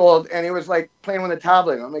 4-month-old and he was like playing with a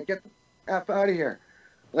tablet. I'm like, get the F out of here.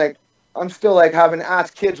 Like, I'm still like having to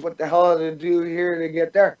ask kids what the hell to do here to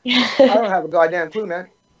get there. I don't have a goddamn clue, man.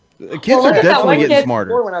 The kids are definitely getting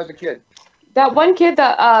smarter. When I was a kid. That one kid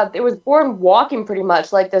that it was born walking pretty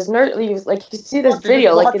much, like this nurse, like you see this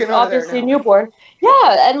video, like it's obviously a newborn.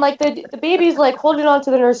 Yeah, and like the baby's like holding on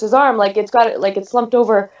to the nurse's arm, like it's got it, like it's slumped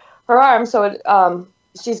over her arm, so it,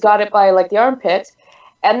 she's got it by like the armpit,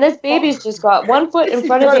 and this baby's just got one foot in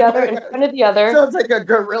front of the other, in front of the other. Sounds like a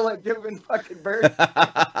gorilla giving fucking birth.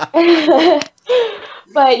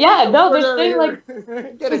 But yeah, no, this thing like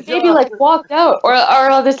this baby like walked out,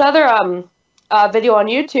 or this other video on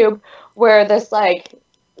YouTube where this like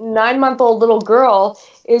 9-month-old little girl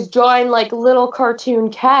is drawing like little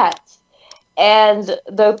cartoon cats, and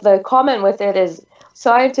the comment with it is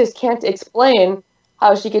scientists can't explain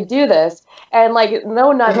how she could do this, and like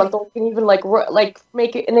no 9-month-old can even like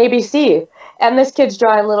make it an ABC, and this kid's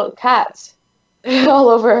drawing little cats all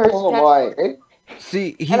over her. Oh my!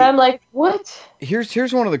 See, and I'm like, what?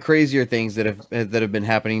 Here's one of the crazier things that have been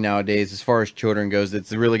happening nowadays as far as children goes.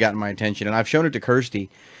 That's really gotten my attention, and I've shown it to Kirsty,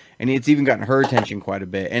 and it's even gotten her attention quite a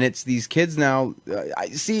bit. And it's these kids now. I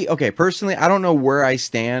see. Okay, personally, I don't know where I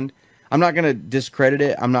stand. I'm not gonna discredit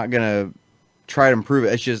it. I'm not gonna try to improve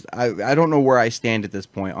it. It's just I don't know where I stand at this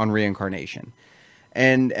point on reincarnation,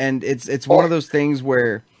 and it's one of those things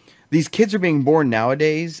where these kids are being born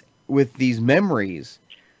nowadays with these memories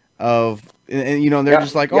of. And they're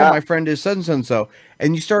just like, my friend is such and so.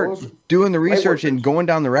 And you start doing the research and going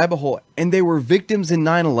down the rabbit hole, and they were victims in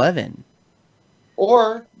 9/11.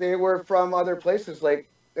 Or they were from other places,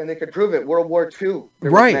 and they could prove it. World War II.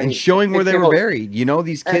 Right, and showing where they were buried.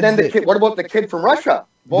 These kids. And then what about the kid from Russia?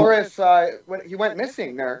 Boris, he went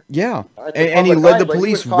missing there. Yeah, and he led the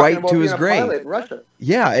police right to his grave. In Russia.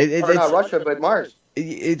 Yeah, it's not Russia, but Mars.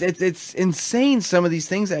 It's insane, some of these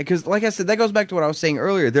things, because like I said, that goes back to what I was saying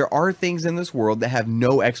earlier. There are things in this world that have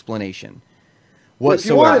no explanation whatsoever. If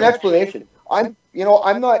you want an explanation,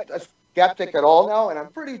 I'm not a skeptic at all now, and I'm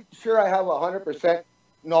pretty sure I have 100%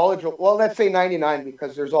 knowledge of, well, let's say 99,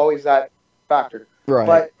 because there's always that factor. Right.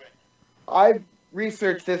 But I've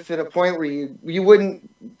researched this to the point where you'd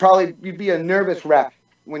be a nervous wreck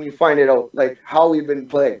when you find it out, like how we've been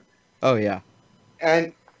playing. Oh yeah.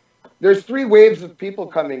 And there's 3 waves of people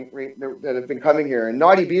coming that have been coming here, and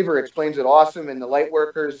Naughty Beaver explains it awesome, and the light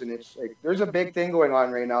workers, and it's like there's a big thing going on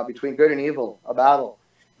right now between good and evil, a battle,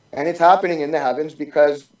 and it's happening in the heavens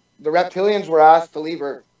because the reptilians were asked to leave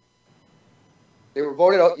Earth. They were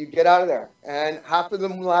voted out. You get out of there, and half of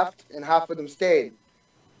them left, and half of them stayed.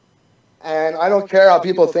 And I don't care how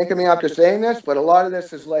people think of me after saying this, but a lot of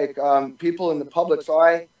this is like people in the public's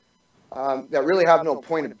eye. That really have no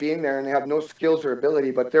point of being there, and they have no skills or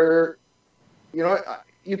ability, but they're,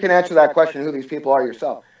 you can answer that question, who these people are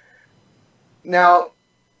yourself. Now,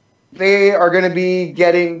 they are going to be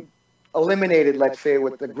getting eliminated, let's say,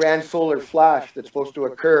 with the grand solar flash that's supposed to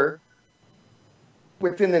occur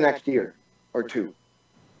within the next year or 2.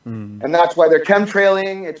 Mm. And that's why they're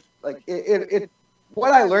chemtrailing. It's like,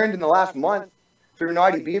 what I learned in the last month through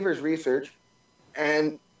Naughty Beaver's research,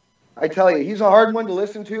 and I tell you, he's a hard one to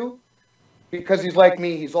listen to, because he's like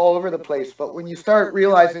me, he's all over the place. But when you start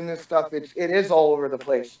realizing this stuff, it is all over the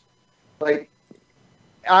place. Like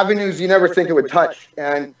avenues you never think it would touch.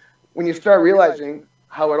 And when you start realizing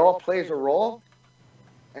how it all plays a role,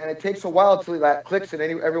 and it takes a while till that clicks in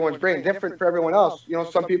everyone's brain, different for everyone else.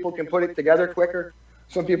 Some people can put it together quicker,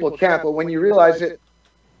 some people can't. But when you realize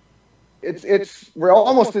we're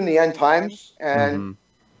almost in the end times, and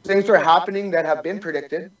things are happening that have been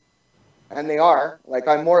predicted. And they are. Like,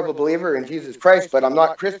 I'm more of a believer in Jesus Christ, but I'm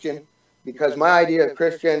not Christian, because my idea of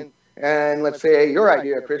Christian and, let's say, your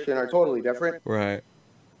idea of Christian are totally different. Right.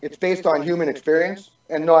 It's based on human experience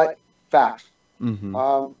and not facts. Mm-hmm.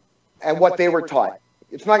 And what they were taught.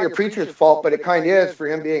 It's not your preacher's fault, but it kind of is for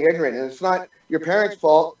him being ignorant. And it's not your parents'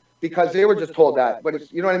 fault because they were just told that. But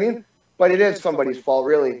it's, you know what I mean? But it is somebody's fault,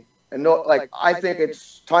 really. And I think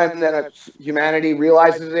it's time that humanity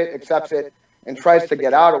realizes it, accepts it, and tries to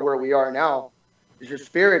get out of where we are now. Because your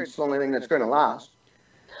spirit's the only thing that's going to last.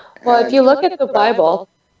 Well, if you look at the Bible,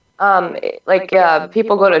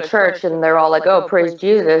 people go to church and they're all like, oh, praise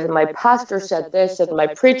Jesus, and my pastor said this, and my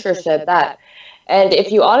preacher said that. And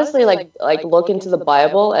if you honestly like look into the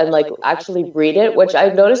Bible and actually read it, which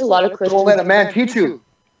I've noticed a lot of Christians. Don't let a man teach you.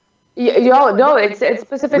 No, it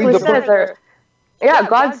specifically says there. Yeah,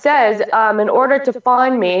 God says, in order to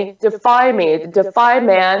find me, defy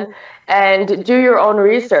man, and do your own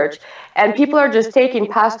research. And people are just taking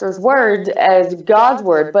pastors' words as God's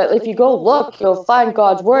word. But if you go look, you'll find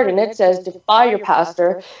God's word, and it says, defy your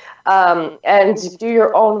pastor, and do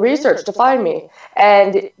your own research to find me.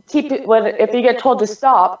 And keep it if you get told to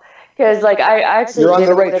stop, because like I actually you're on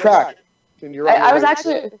the right track. I was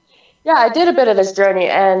actually, yeah, I did a bit of this journey,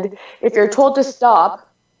 and if you're told to stop,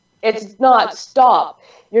 it's not stop.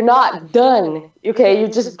 You're not done. Okay, you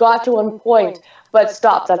just got to one point, but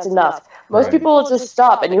stop. That's enough. Most people will just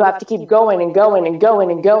stop, and you have to keep going and going and going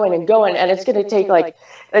and going and going, and it's going to take like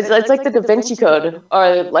it's like the Da Vinci Code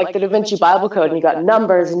or like the Da Vinci Bible Code, and you got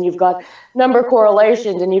numbers and you've got number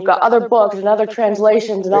correlations and you've got other books and other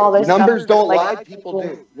translations and all this. Numbers don't lie. People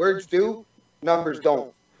do. Words do. Numbers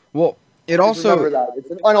don't. Well, it also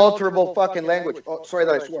it's an unalterable fucking language. Oh, sorry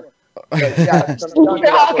that I swore.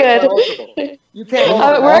 Good. You can't.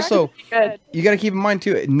 Also, you got to keep in mind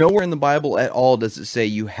too. Nowhere in the Bible at all does it say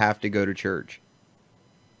you have to go to church.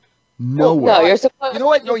 Nowhere. No, you're supposed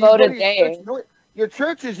to devote a day. Your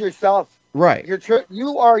church is yourself. Right. Your church.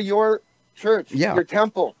 You are your church. Yeah. Your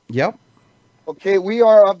temple. Yep. Okay. We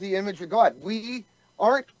are of the image of God. We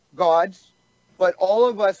aren't gods, but all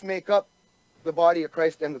of us make up the body of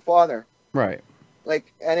Christ and the Father. Right.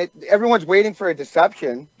 Like, and everyone's waiting for a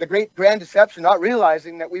deception, the great grand deception, not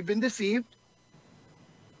realizing that we've been deceived.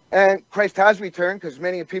 And Christ has returned because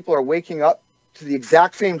many people are waking up to the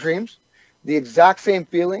exact same dreams, the exact same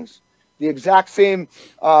feelings, the exact same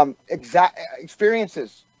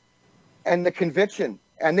experiences, and the conviction.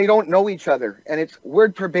 And they don't know each other. And it's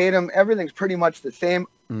word verbatim. Everything's pretty much the same.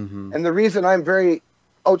 Mm-hmm. And the reason I'm very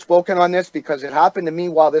outspoken on this, because it happened to me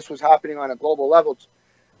while this was happening on a global level.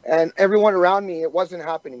 And everyone around me, it wasn't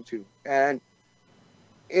happening to. And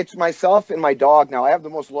it's myself and my dog now. I have the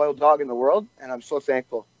most loyal dog in the world, and I'm so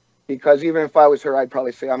thankful. Because even if I was her, I'd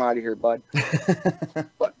probably say, I'm out of here, bud.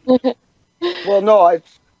 But, well, no,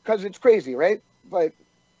 it's because it's crazy, right? But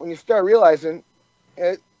when you start realizing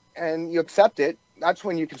it and you accept it, that's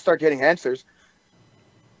when you can start getting answers.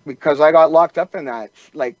 Because I got locked up in that,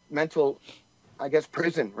 like, mental, I guess,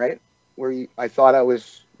 prison, right? Where I thought I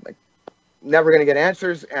was never going to get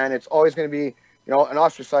answers, and it's always going to be, an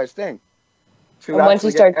ostracized thing. And once you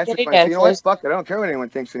start getting answers, you know what? Fuck it, I don't care what anyone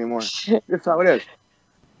thinks anymore. That's how it is.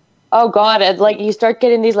 Oh God, and like you start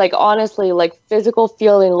getting these honestly physical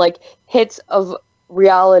feeling hits of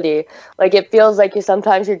reality. Like it feels like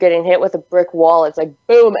sometimes you're getting hit with a brick wall. It's like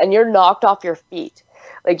boom, and you're knocked off your feet.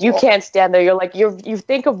 Like you can't stand there. You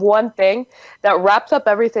think of one thing that wraps up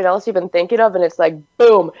everything else you've been thinking of, and it's like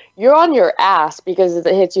boom, you're on your ass because it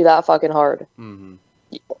hits you that fucking hard. Mm-hmm.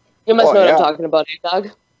 You must know what I'm talking about,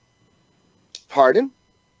 Doug. Pardon?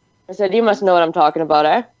 I said you must know what I'm talking about,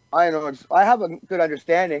 eh? I know. I have a good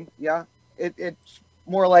understanding. Yeah, it's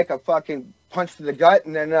more like a fucking punch to the gut,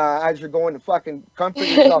 and then as you're going to fucking comfort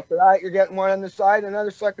yourself to that, you're getting one on the side,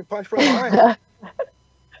 another sucker punch from behind.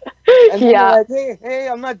 And then you're like, hey,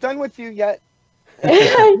 I'm not done with you yet.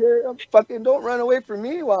 Fucking don't run away from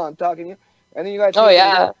me while I'm talking to you. And then you guys. Oh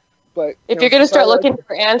yeah. But if you're gonna start looking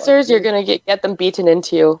for answers, you're gonna get them beaten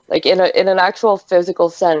into you, like in an actual physical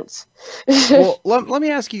sense. Well, let me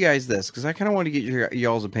ask you guys this, because I kind of want to get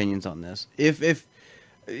y'all's opinions on this. If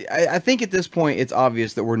I think at this point it's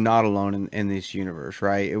obvious that we're not alone in this universe,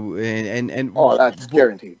 right? And oh, that's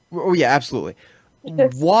guaranteed. Oh yeah, absolutely.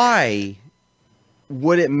 Why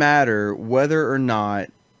would it matter whether or not?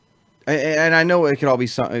 And I know it could all be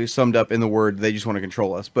summed up in the word they just want to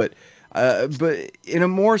control us, but in a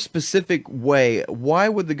more specific way, why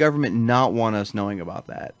would the government not want us knowing about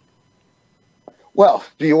that? Well,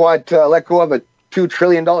 do you want to let go of a $2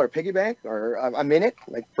 trillion piggy bank or a minute?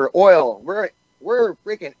 Like for oil, we're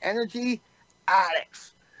freaking energy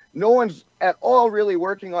addicts. No one's at all really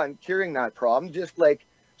working on curing that problem. Just like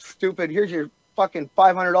stupid, here's your fucking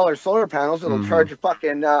 $500 solar panels that'll charge your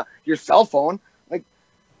fucking your cell phone. Like,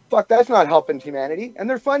 fuck, that's not helping humanity. And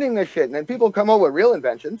they're funding this shit. And then people come up with real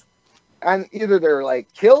inventions. And either they're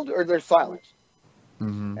like killed or they're silenced.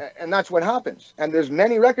 Mm-hmm. And that's what happens. And there's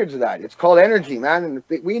many records of that. It's called energy, man.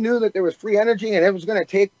 And we knew that there was free energy and it was going to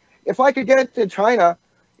take, if I could get to China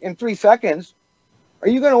in 3 seconds, are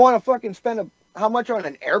you going to want to fucking spend how much on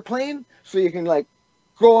an airplane so you can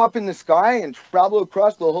go up in the sky and travel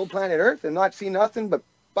across the whole planet Earth and not see nothing but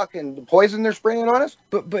fucking the poison they're spraying on us?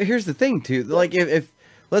 But here's the thing too. Like if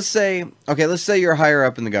let's say you're higher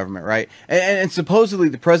up in the government, right? And supposedly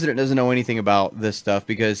the president doesn't know anything about this stuff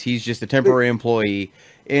because he's just a temporary employee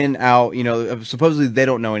in, out, supposedly they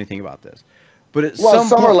don't know anything about this. But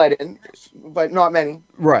some are let in, but not many.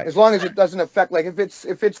 Right. As long as it doesn't affect,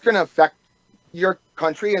 if it's going to affect your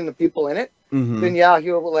country and the people in it, Mm-hmm. then yeah,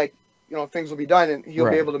 he'll like, you know, things will be done and he'll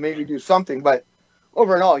Right. be able to maybe do something. But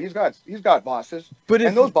over and all, he's got bosses, But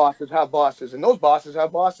and those bosses have bosses, and those bosses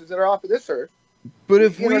have bosses that are off of this earth. But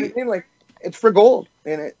if You know what I mean? Like, it's for gold,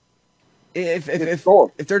 and it's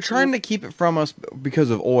gold. if they're trying to keep it from us because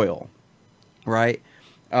of oil, right?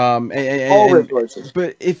 All resources.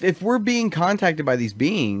 But if we're being contacted by these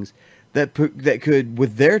beings that could,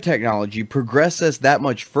 with their technology, progress us that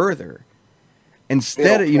much further,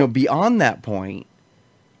 instead of, you know, beyond that point,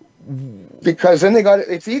 because then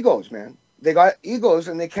it's egos, man. They got egos,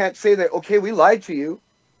 and they can't say that. Okay, we lied to you.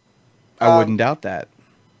 I wouldn't doubt that.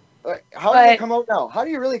 How do you come out now? How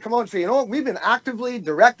do you really come out and say, you know what, we've been actively,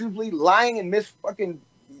 directively lying and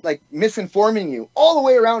misinforming you all the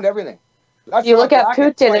way around everything. That's you look at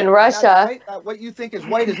Putin in Russia. What you think is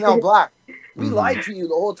white is now black. We lied to you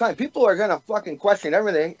the whole time. People are gonna fucking question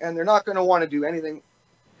everything, and they're not gonna want to do anything.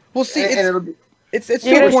 Well, see, it's to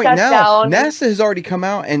You're the point shut now. down. NASA has already come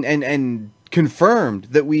out and confirmed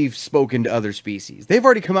that we've spoken to other species. They've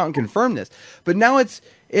already come out and confirmed this. But now it's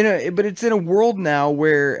in a world now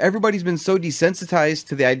where everybody's been so desensitized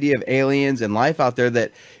to the idea of aliens and life out there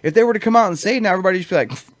that if they were to come out and say it now, everybody'd just be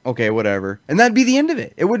like, okay, whatever. And that'd be the end of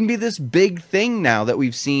it. It wouldn't be this big thing now that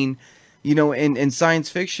we've seen, you know, in science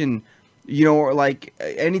fiction, you know, or like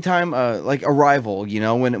anytime, like Arrival, you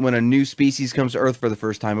know, when a new species comes to Earth for the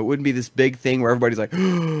first time, it wouldn't be this big thing where everybody's like,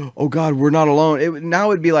 oh God, we're not alone.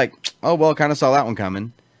 Now it'd be like, oh, well, kind of saw that one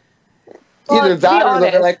coming. Well, either that or they're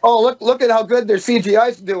honest. like, oh, look at how good their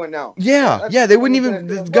CGI's doing now. Yeah, they wouldn't even,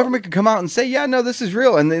 the government could come out and say, yeah, no, this is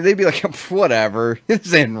real. And they'd be like, whatever,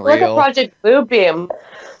 this ain't real. Look at Project Bluebeam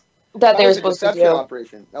that they were was a supposed to deception do.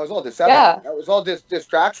 operation. That was all deception. Yeah. That was all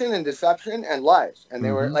distraction and deception and lies. And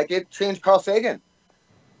they were like, it changed Carl Sagan.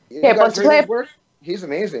 You Yeah, guys but to read play- his work? He's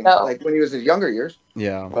amazing. No. Like when he was his younger years.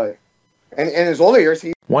 Yeah. But and in his older years,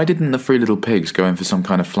 he Why didn't the Three Little Pigs go in for some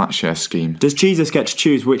kind of flat share scheme? Does Jesus get to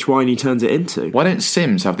choose which wine he turns it into? Why don't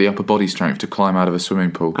Sims have the upper body strength to climb out of a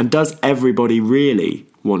swimming pool? And does everybody really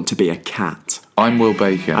want to be a cat? I'm Will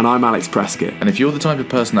Baker. And I'm Alex Prescott. And if you're the type of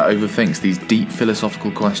person that overthinks these deep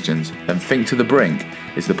philosophical questions, then Think to the Brink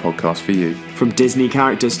is the podcast for you. From Disney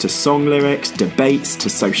characters to song lyrics, debates to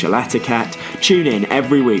social etiquette, tune in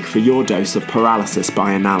every week for your dose of paralysis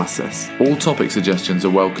by analysis. All topic suggestions are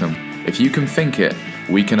welcome. If you can think it,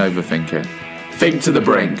 we can overthink it. Think to the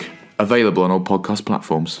Brink. Available on all podcast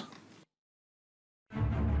platforms.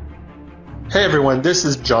 Hey everyone, this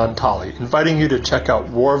is John Tolley, inviting you to check out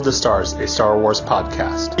War of the Stars, a Star Wars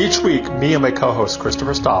podcast. Each week, me and my co-host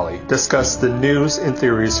Christopher Stolley discuss the news and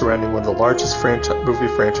theories surrounding one of the largest movie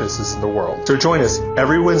franchises in the world. So join us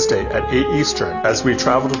every Wednesday at 8 Eastern as we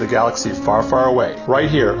travel to the galaxy far, far away, right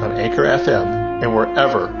here on Anchor FM and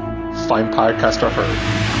wherever fine podcasts are heard.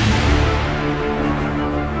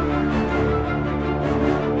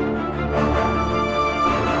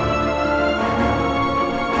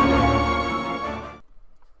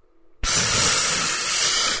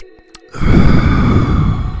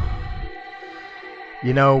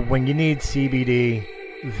 You know, when you need CBD,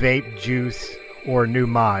 vape juice, or a new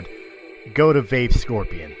mod, go to Vape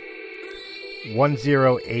Scorpion.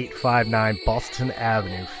 10859 Boston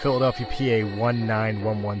Avenue, Philadelphia, PA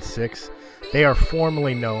 19116. They are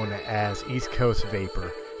formerly known as East Coast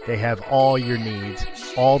Vapor. They have all your needs,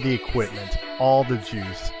 all the equipment, all the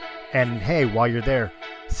juice. And hey, while you're there,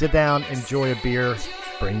 sit down, enjoy a beer,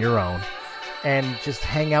 bring your own, and just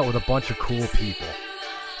hang out with a bunch of cool people.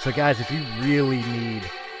 So guys, if you really need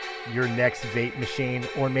your next vape machine,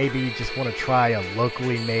 or maybe you just want to try a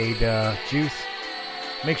locally made juice,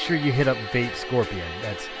 make sure you hit up Vape Scorpion.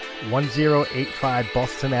 That's 1085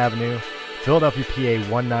 Boston Avenue, Philadelphia, PA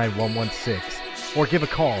 19116. Or give a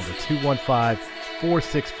call to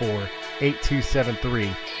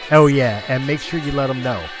 215-464-8273. Oh yeah, and make sure you let them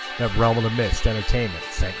know that Realm of the Mist Entertainment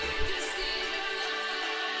sent you.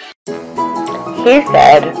 He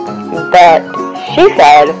said that she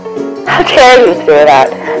said, how dare you say that?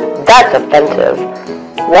 That's offensive.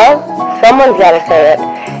 Well, someone's gotta say it.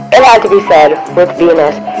 It had to be said with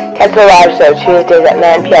Venus. Catch the live show Tuesdays at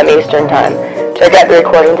 9 p.m. Eastern Time. Check out the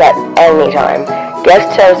recordings at any time.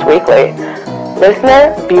 Guest shows weekly.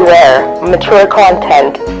 Listener, beware. Mature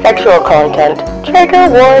content, sexual content, trigger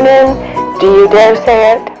warning. Do you dare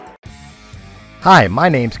say it? Hi, my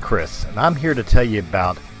name's Chris, and I'm here to tell you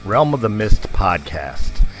about Realm of the Mist podcast.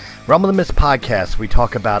 Realm of the Mist podcast, we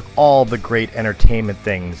talk about all the great entertainment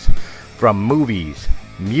things, from movies,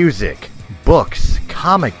 music, books,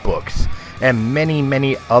 comic books, and many,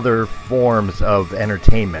 many other forms of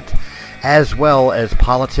entertainment, as well as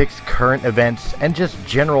politics, current events, and just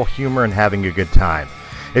general humor and having a good time.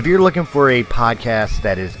 If you're looking for a podcast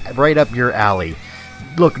that is right up your alley,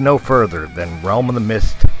 look no further than Realm of the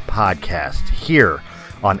Mist podcast here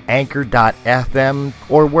on Anchor.fm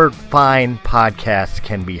or where fine podcasts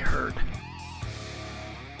can be heard.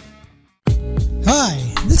 Hi,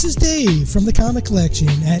 this is Dave from the Comic Collection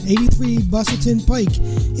at 83 Bustleton Pike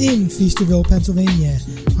in Feasterville, Pennsylvania.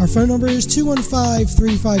 Our phone number is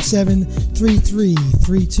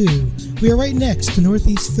 215-357-3332. We are right next to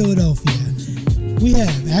Northeast Philadelphia. We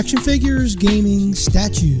have action figures, gaming,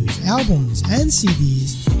 statues, albums, and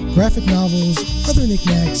CDs, graphic novels, other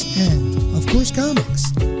knickknacks, and, of course,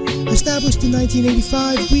 comics. Established in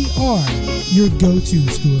 1985, we are your go-to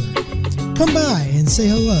store. Come by and say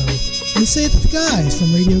hello, and say that the guys from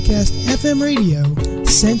Radiocast FM Radio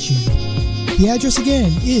sent you. The address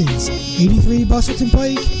again is 83 Bustleton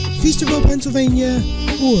Pike, Feasterville, Pennsylvania,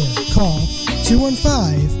 or call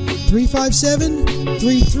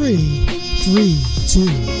 215-357-3332.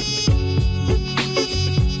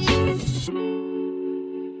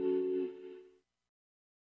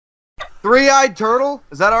 Three-eyed turtle?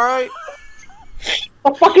 Is that all right?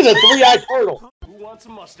 What the fuck is a three-eyed turtle? Who wants a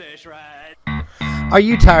mustache ride? Are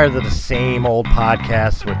you tired of the same old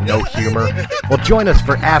podcasts with no humor? Well, join us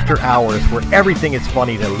for After Hours, where everything is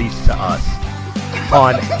funny, at least to us,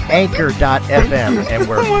 on Anchor.fm and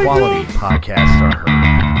where quality podcasts are heard.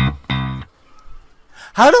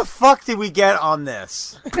 How the fuck did we get on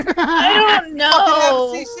this? I don't know.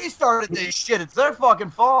 Fucking FCC started this shit. It's their fucking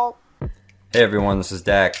fault. Hey everyone, this is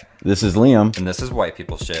Dak. This is Liam. And this is White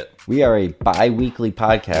People Shit. We are a bi-weekly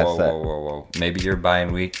podcast. Whoa. Maybe you're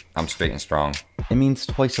bi-week. I'm straight and strong. It means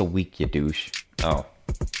twice a week, you douche. Oh.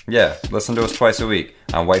 Yeah, listen to us twice a week.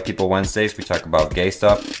 On White People Wednesdays, we talk about gay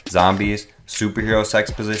stuff, zombies, superhero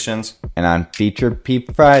sex positions. And on Featured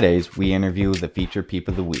Peep Fridays, we interview the Featured Peep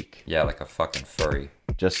of the Week. Yeah, like a fucking furry.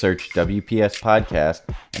 Just search WPS Podcast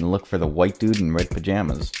and look for the white dude in red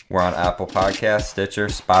pajamas. We're on Apple Podcasts, Stitcher,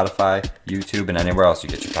 Spotify, YouTube, and anywhere else you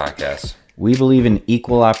get your podcasts. We believe in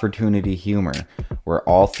equal opportunity humor, where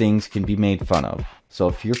all things can be made fun of. So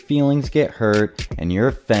if your feelings get hurt and you're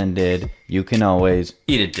offended, you can always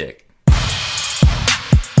eat a dick.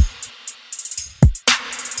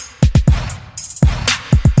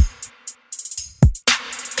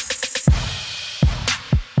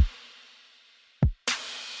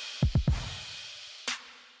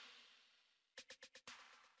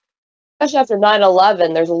 Especially after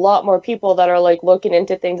 9/11, there's a lot more people that are like looking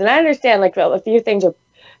into things, and I understand like a few things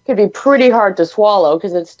could be pretty hard to swallow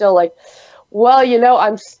because it's still like, well, you know,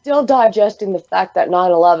 I'm still digesting the fact that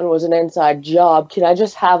 9/11 was an inside job. Can I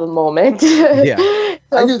just have a moment? Yeah, so,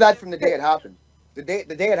 I knew that from the day it happened. The day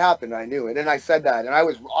it happened, I knew it, and I said that, and I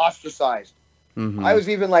was ostracized. Mm-hmm. I was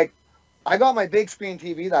even like, I got my big screen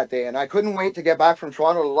TV that day, and I couldn't wait to get back from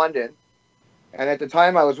Toronto to London. And at the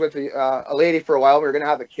time, I was with a lady for a while. We were going to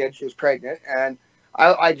have a kid. She was pregnant. And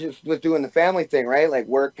I just was doing the family thing, right? Like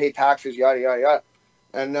work, pay taxes, yada, yada, yada.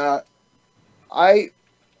 And I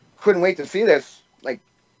couldn't wait to see this, like,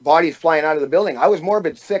 bodies flying out of the building. I was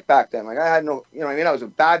morbid sick back then. Like, I had no, you know what I mean? I was a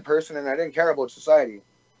bad person, and I didn't care about society.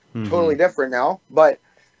 Mm-hmm. Totally different now. But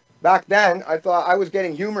back then, I thought I was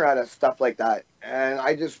getting humor out of stuff like that. And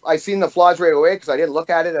I seen the flaws right away because I didn't look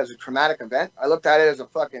at it as a traumatic event. I looked at it as a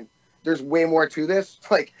fucking... There's way more to this.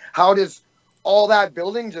 Like, how does all that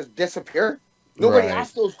building just disappear? Nobody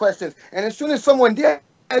asked those questions. And as soon as someone did,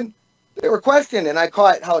 and they were questioned. And I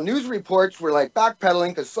caught how news reports were, like, backpedaling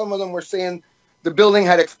because some of them were saying the building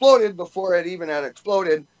had exploded before it even had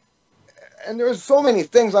exploded. And there was so many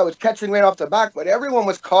things I was catching right off the back. But everyone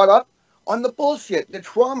was caught up on the bullshit, the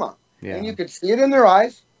trauma. Yeah. And you could see it in their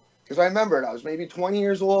eyes. Because I remember it. I was maybe 20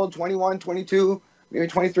 years old, 21, 22, maybe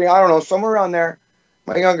 23. I don't know, somewhere around there.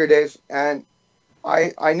 My younger days, and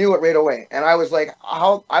I knew it right away. And I was like,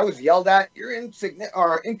 how I was yelled at, you're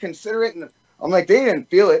inconsiderate. And I'm like, they didn't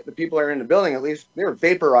feel it. The people that are in the building, at least, they were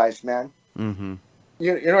vaporized, man. Mm-hmm.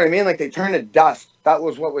 You know what I mean? Like, they turned to dust. That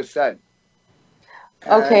was what was said.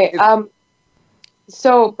 Okay.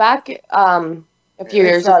 So back a few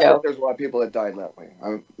years ago, there's a lot of people that died that way.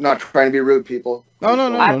 I'm not trying to be rude, people. No,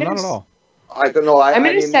 not at all. I'm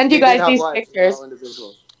going to send you guys these pictures.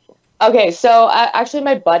 Okay, so actually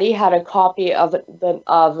my buddy had a copy of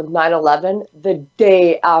 9/11 the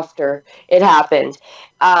day after it happened.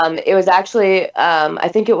 It was actually, I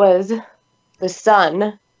think it was the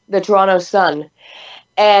Sun, the Toronto Sun.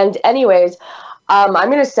 And anyways, I'm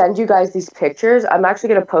going to send you guys these pictures. I'm actually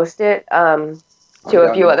going to post it to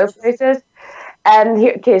a few other places. And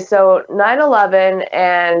here, okay, so 9/11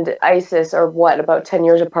 and ISIS are what, about 10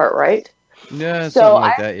 years apart, right? Yeah, something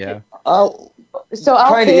like that, yeah. So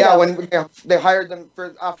kind of, yeah. When they hired them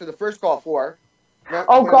after the first Gulf War,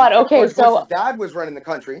 Oh God. Okay, so dad was running the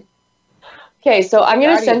country. Okay, so I'm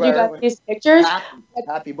gonna send you guys these pictures.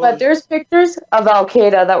 But there's pictures of Al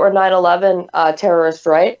Qaeda that were 9/11 terrorists,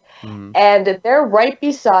 right? Mm-hmm. And they're right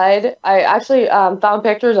beside. I actually found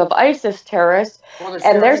pictures of ISIS terrorists,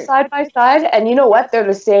 and they're side by side. And you know what? They're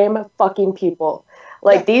the same fucking people.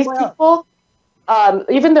 Like these people.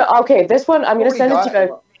 Even though this one I'm gonna send it to you guys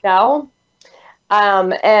now.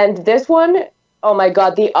 And this one. Oh my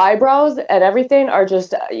God, the eyebrows and everything are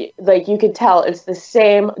just, like, you can tell it's the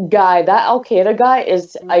same guy. That Al Qaeda guy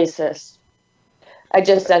is ISIS. I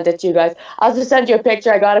just sent it to you guys. I'll just send you a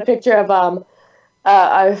picture. I got a picture of,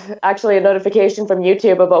 actually a notification from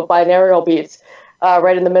YouTube about binaural beats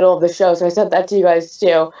right in the middle of the show. So I sent that to you guys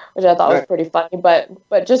too, which I thought was pretty funny. But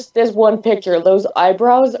just this one picture, those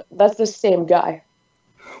eyebrows, that's the same guy.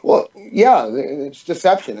 Well, yeah, it's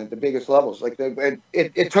deception at the biggest levels. Like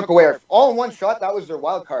it took away all in one shot. That was their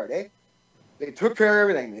wild card, eh? They took care of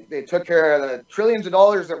everything. They took care of the trillions of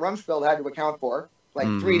dollars that Rumsfeld had to account for. Like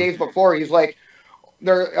 3 days before, he's like,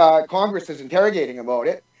 their Congress is interrogating about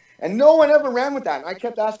it, and no one ever ran with that. And I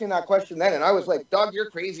kept asking that question then, and I was like, Doug, you're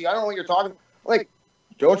crazy. I don't know what you're talking. Like,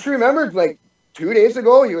 don't you remember? Like 2 days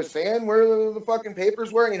ago, he was saying where the fucking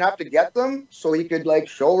papers were, and he'd have to get them so he could like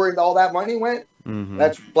show where all that money went. Mm-hmm.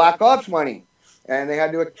 That's Black Ops money, and they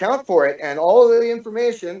had to account for it. And all of the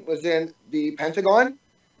information was in the Pentagon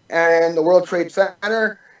and the World Trade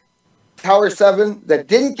Center, Tower 7 that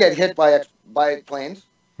didn't get hit by planes,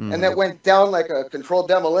 and that went down like a controlled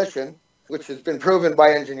demolition, which has been proven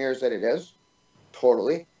by engineers that it is.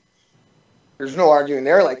 Totally. There's no arguing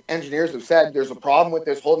there. Like, engineers have said there's a problem with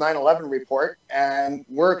this whole 9/11 report, and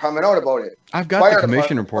we're coming out about it. I've got the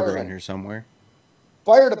commission report around here somewhere.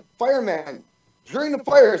 Fireman during the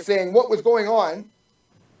fire saying what was going on,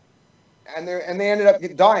 and they ended up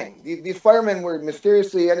dying. These firemen were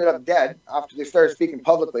mysteriously ended up dead after they started speaking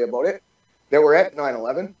publicly about it. They were at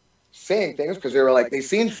 9/11 saying things because they were like, they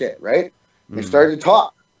seen shit, right? They started to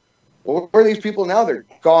talk. Well, where are these people now? They're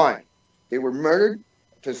gone. They were murdered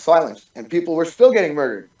to silence, and people were still getting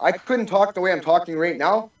murdered. I couldn't talk the way I'm talking right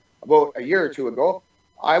now about a year or two ago.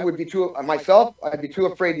 I'd be too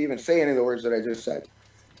afraid to even say any of the words that I just said.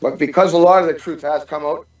 But because a lot of the truth has come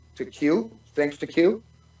out to Q, thanks to Q.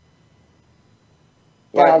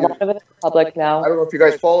 Yeah, a lot of it is public now. I don't know if you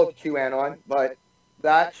guys follow QAnon, but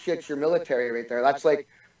that shit's your military right there. That's like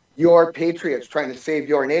your patriots trying to save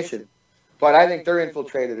your nation. But I think they're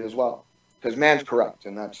infiltrated as well, because man's corrupt,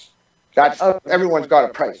 and that's everyone's got a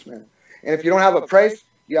price, man. And if you don't have a price,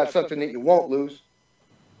 you have something that you won't lose.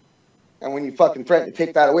 And when you fucking threaten to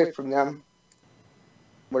take that away from them,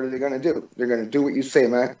 what are they going to do? They're going to do what you say,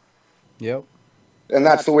 man. Yep. And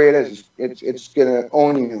that's the way it is. It's going to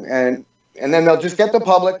own you. And then they'll just get the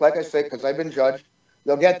public, like I say, because I've been judged.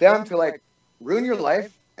 They'll get them to, like, ruin your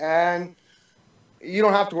life, and you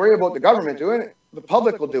don't have to worry about the government doing it. The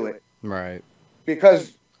public will do it. Right.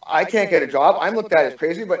 Because I can't get a job. I'm looked at as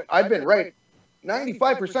crazy, but I've been right.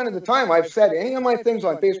 95% of the time I've said any of my things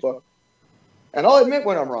on Facebook, and I'll admit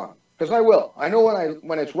when I'm wrong, because I will. I know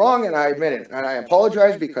when it's wrong, and I admit it, and I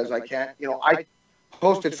apologize because I can't. I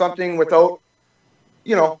posted something without,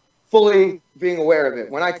 fully being aware of it.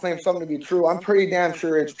 When I claim something to be true, I'm pretty damn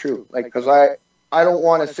sure it's true. Like, because I don't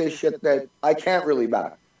want to say shit that I can't really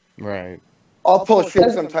back. Right. I'll post shit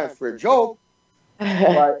sometimes for a joke.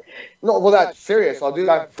 But, no, well, that's serious. I'll do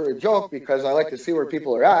that for a joke because I like to see where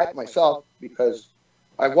people are at myself, because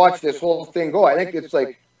I've watched this whole thing go. I think it's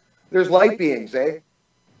like there's light beings, that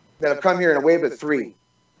have come here in a wave of 3.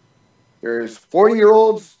 There's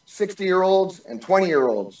 40-year-olds, 60-year-olds, and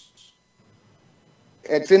 20-year-olds.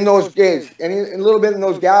 It's in those gauge, and a little bit in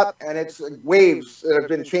those gaps, and it's like waves that have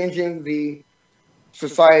been changing the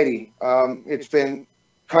society. It's been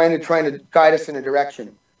kind of trying to guide us in a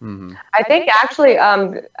direction. Mm-hmm. I think actually,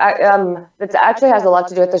 it actually has a lot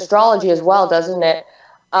to do with astrology as well, doesn't it?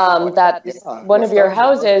 One of your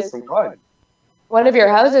houses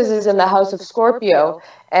is in the house of Scorpio,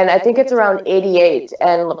 and I think it's around 88.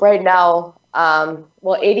 And right now,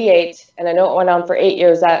 88, and I know it went on for 8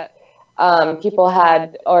 years. That people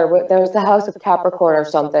had, or there was the house of Capricorn or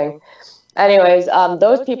something. Anyways,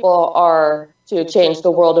 those people are to change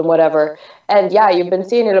the world and whatever. And yeah, you've been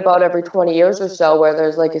seeing it about every 20 years or so where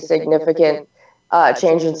there's like a significant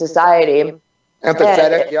change in society.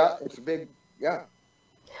 Empathetic, yeah. It's a big, yeah.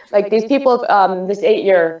 Like these people, this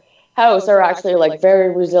 8-year house are actually like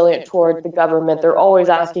very resilient toward the government. They're always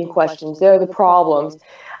asking questions. They're the problems.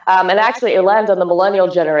 And actually it lands on the millennial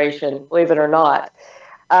generation, believe it or not,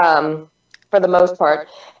 for the most part.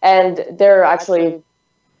 And they're actually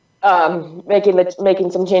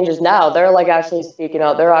making some changes now. They're like actually speaking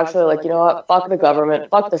out. They're actually like, you know what, fuck the government,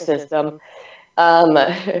 fuck the system.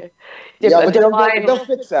 But they'll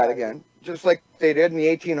fix that again, just like they did in the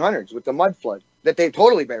 1800s with the mud flood that they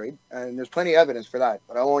totally buried, and there's plenty of evidence for that.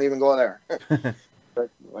 But I won't even go there. But,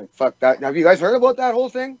 like, fuck that. Have you guys heard about that whole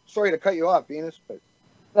thing? Sorry to cut you off, Venus, but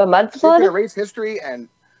the mud flood. They can erase history and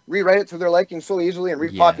rewrite it to their liking so easily and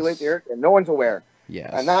repopulate the earth, and no one's aware.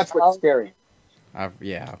 Yes. And that's what's scary.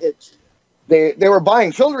 Yeah. They were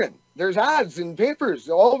buying children. There's ads in papers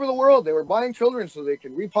all over the world. They were buying children so they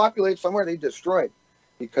can repopulate somewhere they destroyed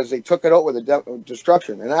because they took it out with a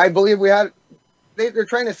destruction. And I believe they're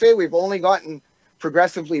trying to say we've only gotten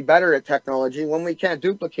progressively better at technology when we can't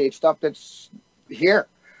duplicate stuff that's here.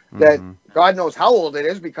 That God knows how old it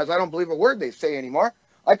is, because I don't believe a word they say anymore.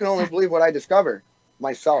 I can only believe what I discover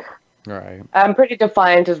myself. Right. I'm pretty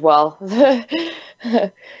defiant as well.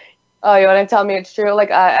 Oh, you want to tell me it's true? Like,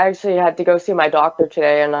 I actually had to go see my doctor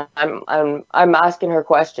today, and I'm asking her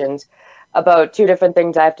questions about 2 different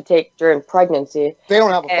things I have to take during pregnancy. They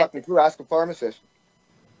don't have a fucking clue. Ask a pharmacist.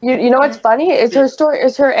 You know what's funny is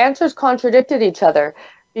her answers contradicted each other,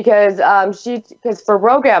 because for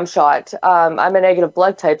RhoGAM shot, I'm a negative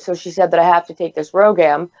blood type, so she said that I have to take this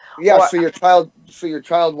RhoGAM. Yeah, so your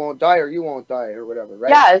child won't die, or you won't die, or whatever, right?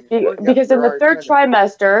 Yeah, because in the 3rd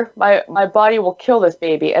trimester, my body will kill this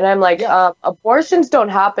baby, and I'm like, abortions don't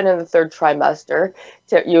happen in the 3rd trimester,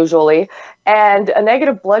 usually, and a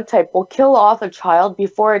negative blood type will kill off a child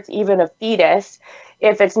before it's even a fetus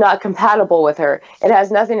if it's not compatible with her. It has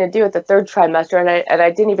nothing to do with the 3rd trimester, and I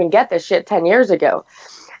didn't even get this shit 10 years ago.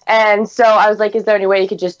 And so I was like, is there any way you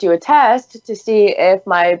could just do a test to see if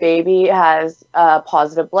my baby has a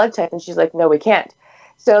positive blood type? And she's like, no, we can't.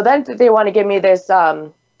 So then they want to give me this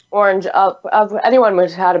orange, anyone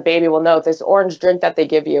who's had a baby will know, this orange drink that they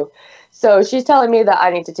give you. So she's telling me that I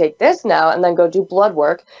need to take this now and then go do blood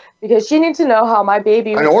work, because she needs to know how my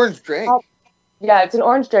baby... An orange drink? Yeah, it's an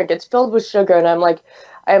orange drink. It's filled with sugar. And I'm like,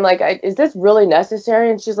 is this really necessary?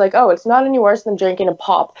 And she's like, oh, it's not any worse than drinking a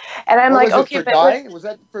pop. And I'm like, okay, but dye? Was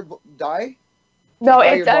that for dye? No,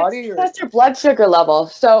 it tests your blood sugar level.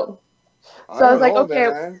 So I was like,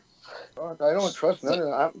 okay. I don't trust none of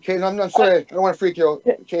that. Okay, I'm sorry. I don't want to freak you out.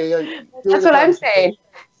 Okay, that's what I'm saying.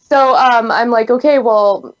 So I'm like, okay,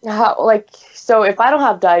 well, so if I don't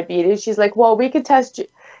have diabetes, she's like, well, we could test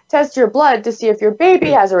your blood to see if your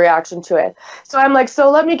baby has a reaction to it. So I'm like,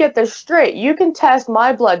 so let me get this straight. You can test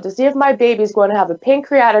my blood to see if my baby's going to have a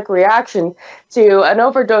pancreatic reaction to an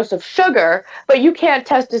overdose of sugar, but you can't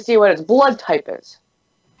test to see what its blood type is.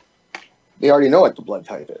 They already know what the blood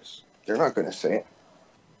type is. They're not going to say it.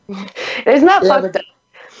 It's not fucked up.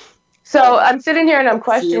 So I'm sitting here and I'm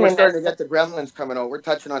questioning. We're starting to get the gremlins coming out. We're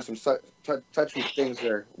touching on some touchy things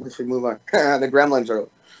there. We should move on. The gremlins are...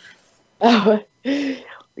 Oh,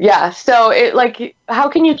 yeah. So how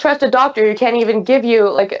can you trust a doctor who can't even give you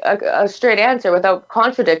like a straight answer without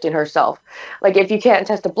contradicting herself? Like, if you can't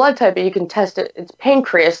test a blood type, but you can test its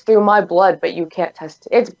pancreas through my blood, but you can't test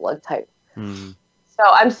its blood type. Mm-hmm. So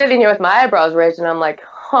I'm sitting here with my eyebrows raised, and I'm like,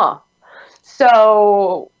 huh.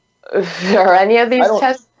 So are any of these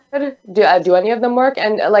tests good? Do any of them work?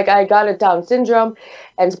 And like, I got a Down syndrome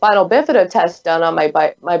and spinal bifida test done on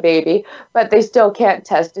my baby, but they still can't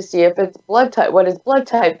test to see if its blood type, what its blood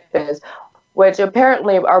type is, which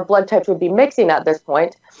apparently our blood types would be mixing at this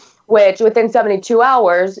point, which within 72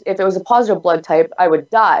 hours, if it was a positive blood type, I would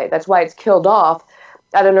die. That's why it's killed off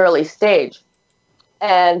at an early stage.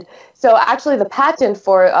 And so actually the patent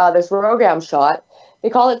for this RhoGAM shot, they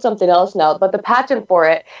call it something else now, but the patent for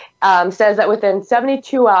it says that within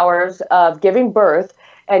 72 hours of giving birth,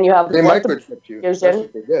 and you have... They microchipped you. That's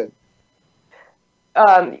what they did.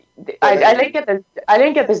 I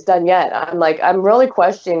didn't get this done yet. I'm really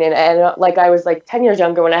questioning, and like, I was like 10 years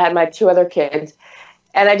younger when I had my 2 other kids,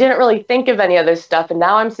 and I didn't really think of any of this stuff, and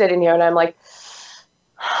now I'm sitting here and I'm like,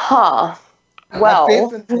 huh, well... Have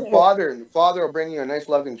faith in the Father, and the Father will bring you a nice,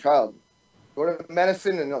 loving child. Go to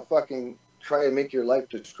medicine and they'll fucking try to make your life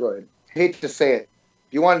destroyed. I hate to say it.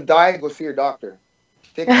 If you want to die, go see your doctor.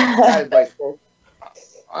 Take that advice, folks.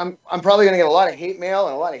 I'm probably going to get a lot of hate mail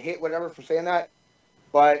and a lot of hate whatever for saying that,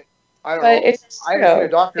 but I don't know. I haven't seen a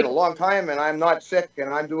doctor in a long time, and I'm not sick, and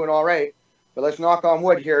I'm doing all right. But let's knock on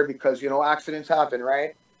wood here, because, accidents happen,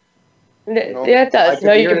 right? Yeah, it does.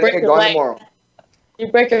 No, you can break your leg. You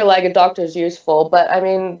break your leg, a doctor's useful, but I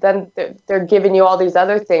mean, then they're giving you all these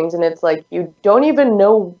other things, and it's like, you don't even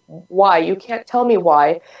know why. You can't tell me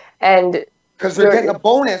why. And because they're getting a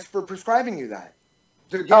bonus for prescribing you that.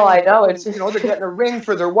 I know. It's they're getting a ring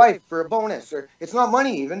for their wife for a bonus, or it's not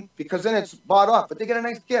money even, because then it's bought off, but they get a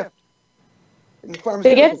nice gift.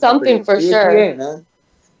 They get something for sure. Man.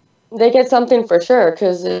 They get something for sure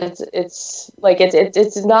because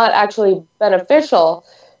it's not actually beneficial,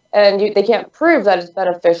 and they can't prove that it's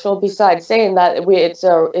beneficial. Besides saying that it's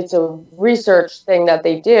a research thing that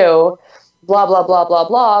they do, blah blah blah blah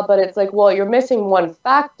blah. But it's like, well, you're missing one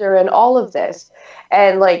factor in all of this,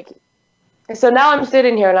 and like. So now I'm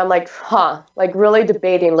sitting here and I'm like, like really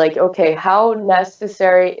debating, like, okay, how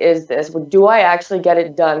necessary is this? Do I actually get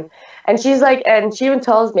it done? And she's like, and she even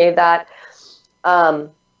tells me that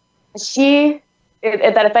that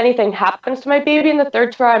if anything happens to my baby in the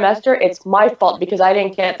 3rd trimester, it's my fault because I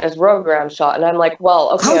didn't get this Rogaram shot. And I'm like,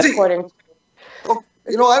 well, okay, according to...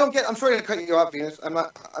 You know, I'm sorry to cut you off, Venus. I'm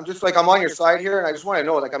just like, I'm on your side here, and I just want to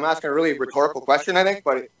know, like, I'm asking a really rhetorical question, I think,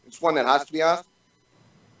 but it's one that has to be asked.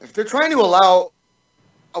 If they're trying to allow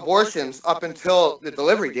abortions up until the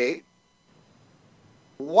delivery date,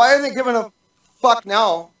 why are they giving a fuck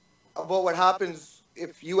now about what happens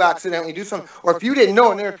if you accidentally do something? Or if you didn't know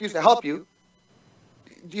and they refuse to help you?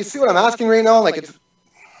 Do you see what I'm asking right now? Like,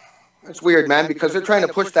 it's weird, man, because they're trying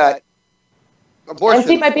to push that abortion. And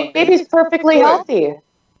see, my baby's perfectly healthy.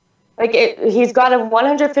 Like, he's got a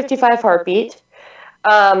 155 heartbeat.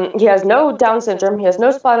 He has no Down syndrome. He has no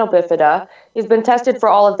spinal bifida. He's been tested for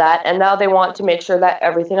all of that, and now they want to make sure that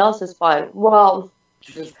everything else is fine. Well,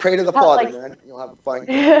 just pray to the Father, man. You'll have a fine.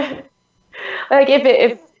 Like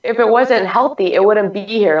if it wasn't healthy, it wouldn't be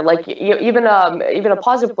here. Like even a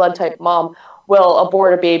positive blood type mom will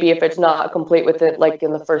abort a baby if it's not complete within like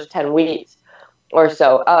in the first 10 weeks or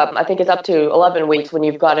so. I think it's up to 11 weeks when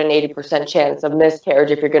you've got an 80% chance of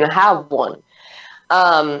miscarriage if you're going to have one.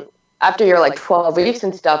 After you're like 12 weeks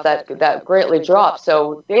and stuff, that greatly drops.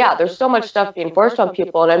 So yeah, there's so much stuff being forced on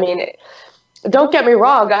people. And I mean, don't get me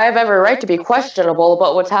wrong, I have every right to be questionable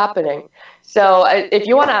about what's happening. So if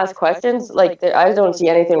you want to ask questions, like I don't see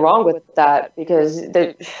anything wrong with that because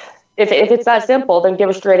if it's that simple, then give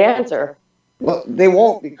a straight answer. Well, they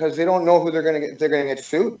won't because they don't know who they're going to get. They're going to get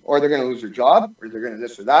sued, or they're going to lose their job, or they're going to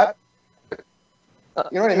this or that. You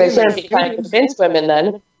know what I mean? They shouldn't be trying to convince women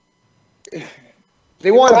then.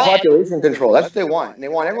 They want population control. That's what they want. And they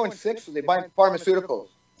want everyone sick, so they buy pharmaceuticals.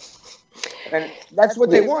 And that's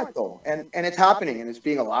what they want, though. And it's happening, and it's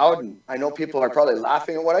being allowed. And I know people are probably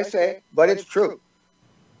laughing at what I say, but it's true.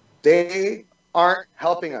 They aren't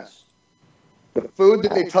helping us. The food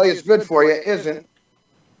that they tell you is good for you isn't.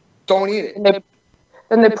 Don't eat it.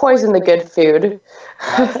 And they poison the good food.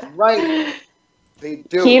 That's right. They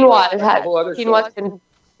do. Quinoa's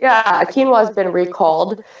been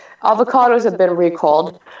recalled. Avocados have been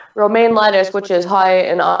recalled. Romaine lettuce, which is high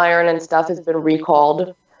in iron and stuff, has been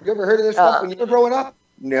recalled. You ever heard of this stuff when you were growing up?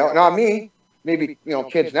 No, not me. Maybe,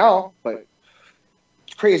 kids now, but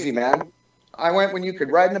it's crazy, man. I went when you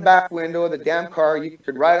could ride in the back window of the damn car, you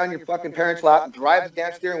could ride on your fucking parents' lap and drive the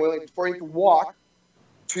damn steering wheel before you could walk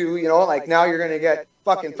to, like now you're going to get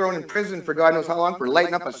fucking thrown in prison for God knows how long for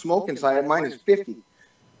lighting up a smoke inside. Mine is 50.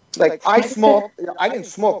 Like, I smoked. I didn't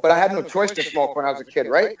smoke, but I had no choice to smoke when I was a kid,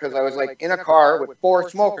 right? Because I was, like, in a car with 4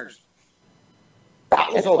 smokers.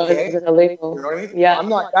 That was okay. You know what I mean? Yeah. I'm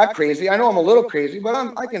not that crazy. I know I'm a little crazy, but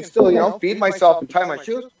I can still, feed myself and tie my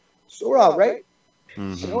shoes. So we're all right.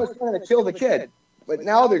 Mm-hmm. It's trying to kill the kid. But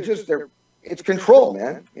now it's control,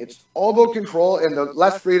 man. It's all about control and the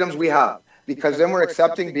less freedoms we have. Because then we're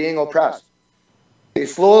accepting being oppressed. They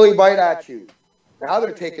slowly bite at you. Now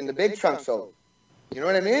they're taking the big chunks out. You know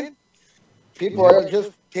what I mean? People are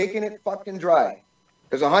just taking it fucking dry.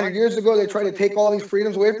 Because 100 years ago, they tried to take all these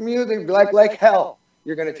freedoms away from you. They'd be like hell,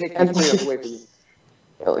 you're going to take these freedoms away from you.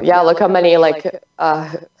 Yeah, look how many, like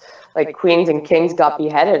queens and kings got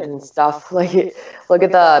beheaded and stuff. Like, look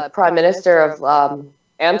at the prime minister of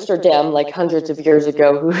Amsterdam, like hundreds of years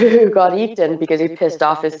ago, who got eaten because he pissed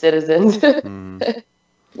off his citizens.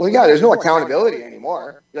 Well, yeah, there's no accountability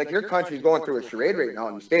anymore. Like, your country's going through a charade right now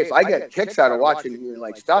in the States. I get kicks out of watching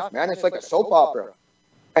your, stuff, man. It's like a soap opera.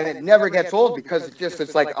 And it never gets old because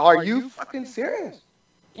it's like, are you fucking serious?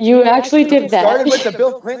 You actually did that. It started with the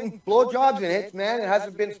Bill Clinton blowjobs, and it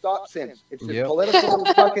hasn't been stopped since. It's just political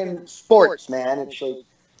fucking sports, man. It's like,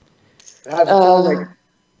 it has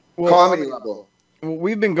comedy level. Well,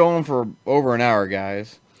 we've been going for over an hour,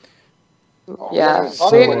 guys. Yeah.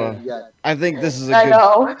 So, I think this is I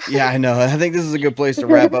know. Yeah, I know. I think this is a good place to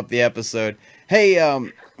wrap up the episode. Hey,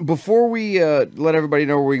 before we let everybody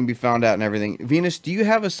know where we can be found out and everything, Venus, do you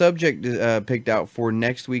have a subject picked out for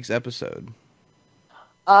next week's episode?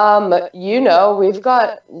 We've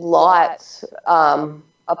got lots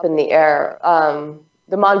up in the air.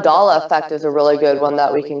 The Mandela effect is a really good one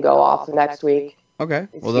that we can go off next week. Okay.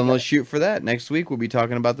 Well, then let's shoot for that. Next week, we'll be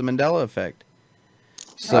talking about the Mandela effect.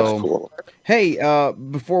 So, That's cool. Hey,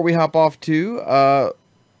 before we hop off too,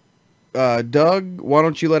 Doug, why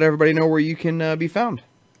don't you let everybody know where you can be found?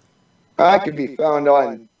 I could be found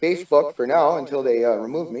on Facebook for now until they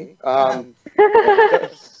remove me.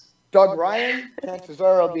 Doug Ryan, chances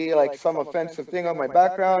are I'll be like some offensive thing on my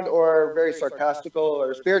background or very sarcastical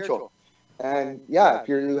or spiritual. And yeah, if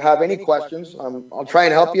you have any questions, I'll try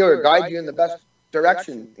and help you or guide you in the best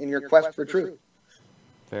direction in your quest for truth.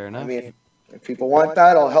 Fair enough. I mean, if people want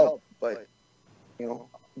that, I'll help. But,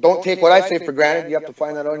 don't take what I say for granted. You have to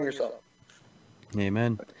find that on yourself.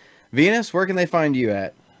 Amen. Venus, where can they find you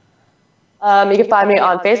at? You can find me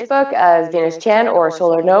on Facebook as Venus Chan or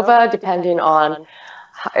Solar Nova, depending on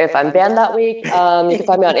if I'm banned that week. You can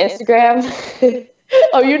find me on Instagram.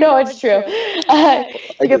 Oh, it's true.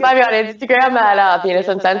 You can find me on Instagram at Venus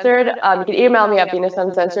Uncensored. You can email me at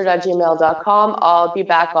venusuncensored@gmail.com. I'll be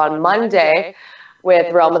back on Monday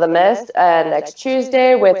with Realm of the Mist, and next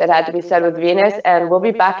Tuesday with It Had to Be Said with Venus, and we'll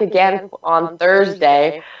be back again on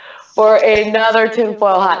Thursday for another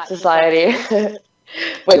Tinfoil Hat Society,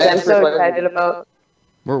 which I'm so excited about.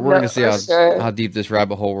 We're going to see how deep this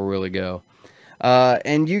rabbit hole will really go.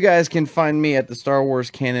 And you guys can find me at the Star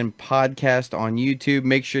Wars Canon Podcast on YouTube.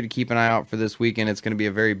 Make sure to keep an eye out for this weekend. It's going to be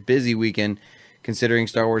a very busy weekend, considering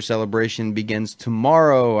Star Wars Celebration begins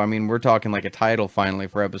tomorrow. I mean, we're talking like a title finally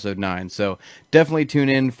for Episode 9. So definitely tune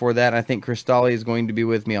in for that. I think Cristali is going to be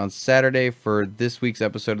with me on Saturday for this week's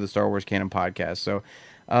episode of the Star Wars Canon Podcast. So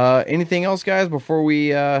anything else, guys, before we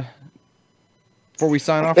sign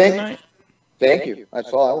off tonight? Thank you. That's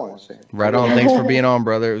all I want to say. Right on. Thanks for being on,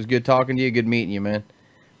 brother. It was good talking to you. Good meeting you, man.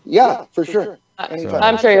 Yeah, for sure.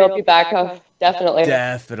 I'm sure you'll be back. Definitely.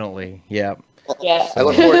 Definitely. Yeah. Yeah. I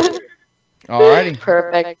look forward to it. All righty.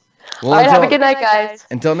 Perfect. Well, all right, have a good night, guys.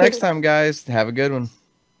 Until next time, guys. Have a good one.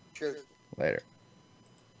 Cheers. Later.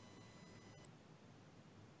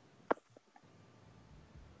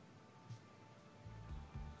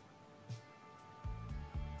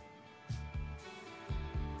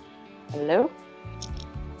 Hello?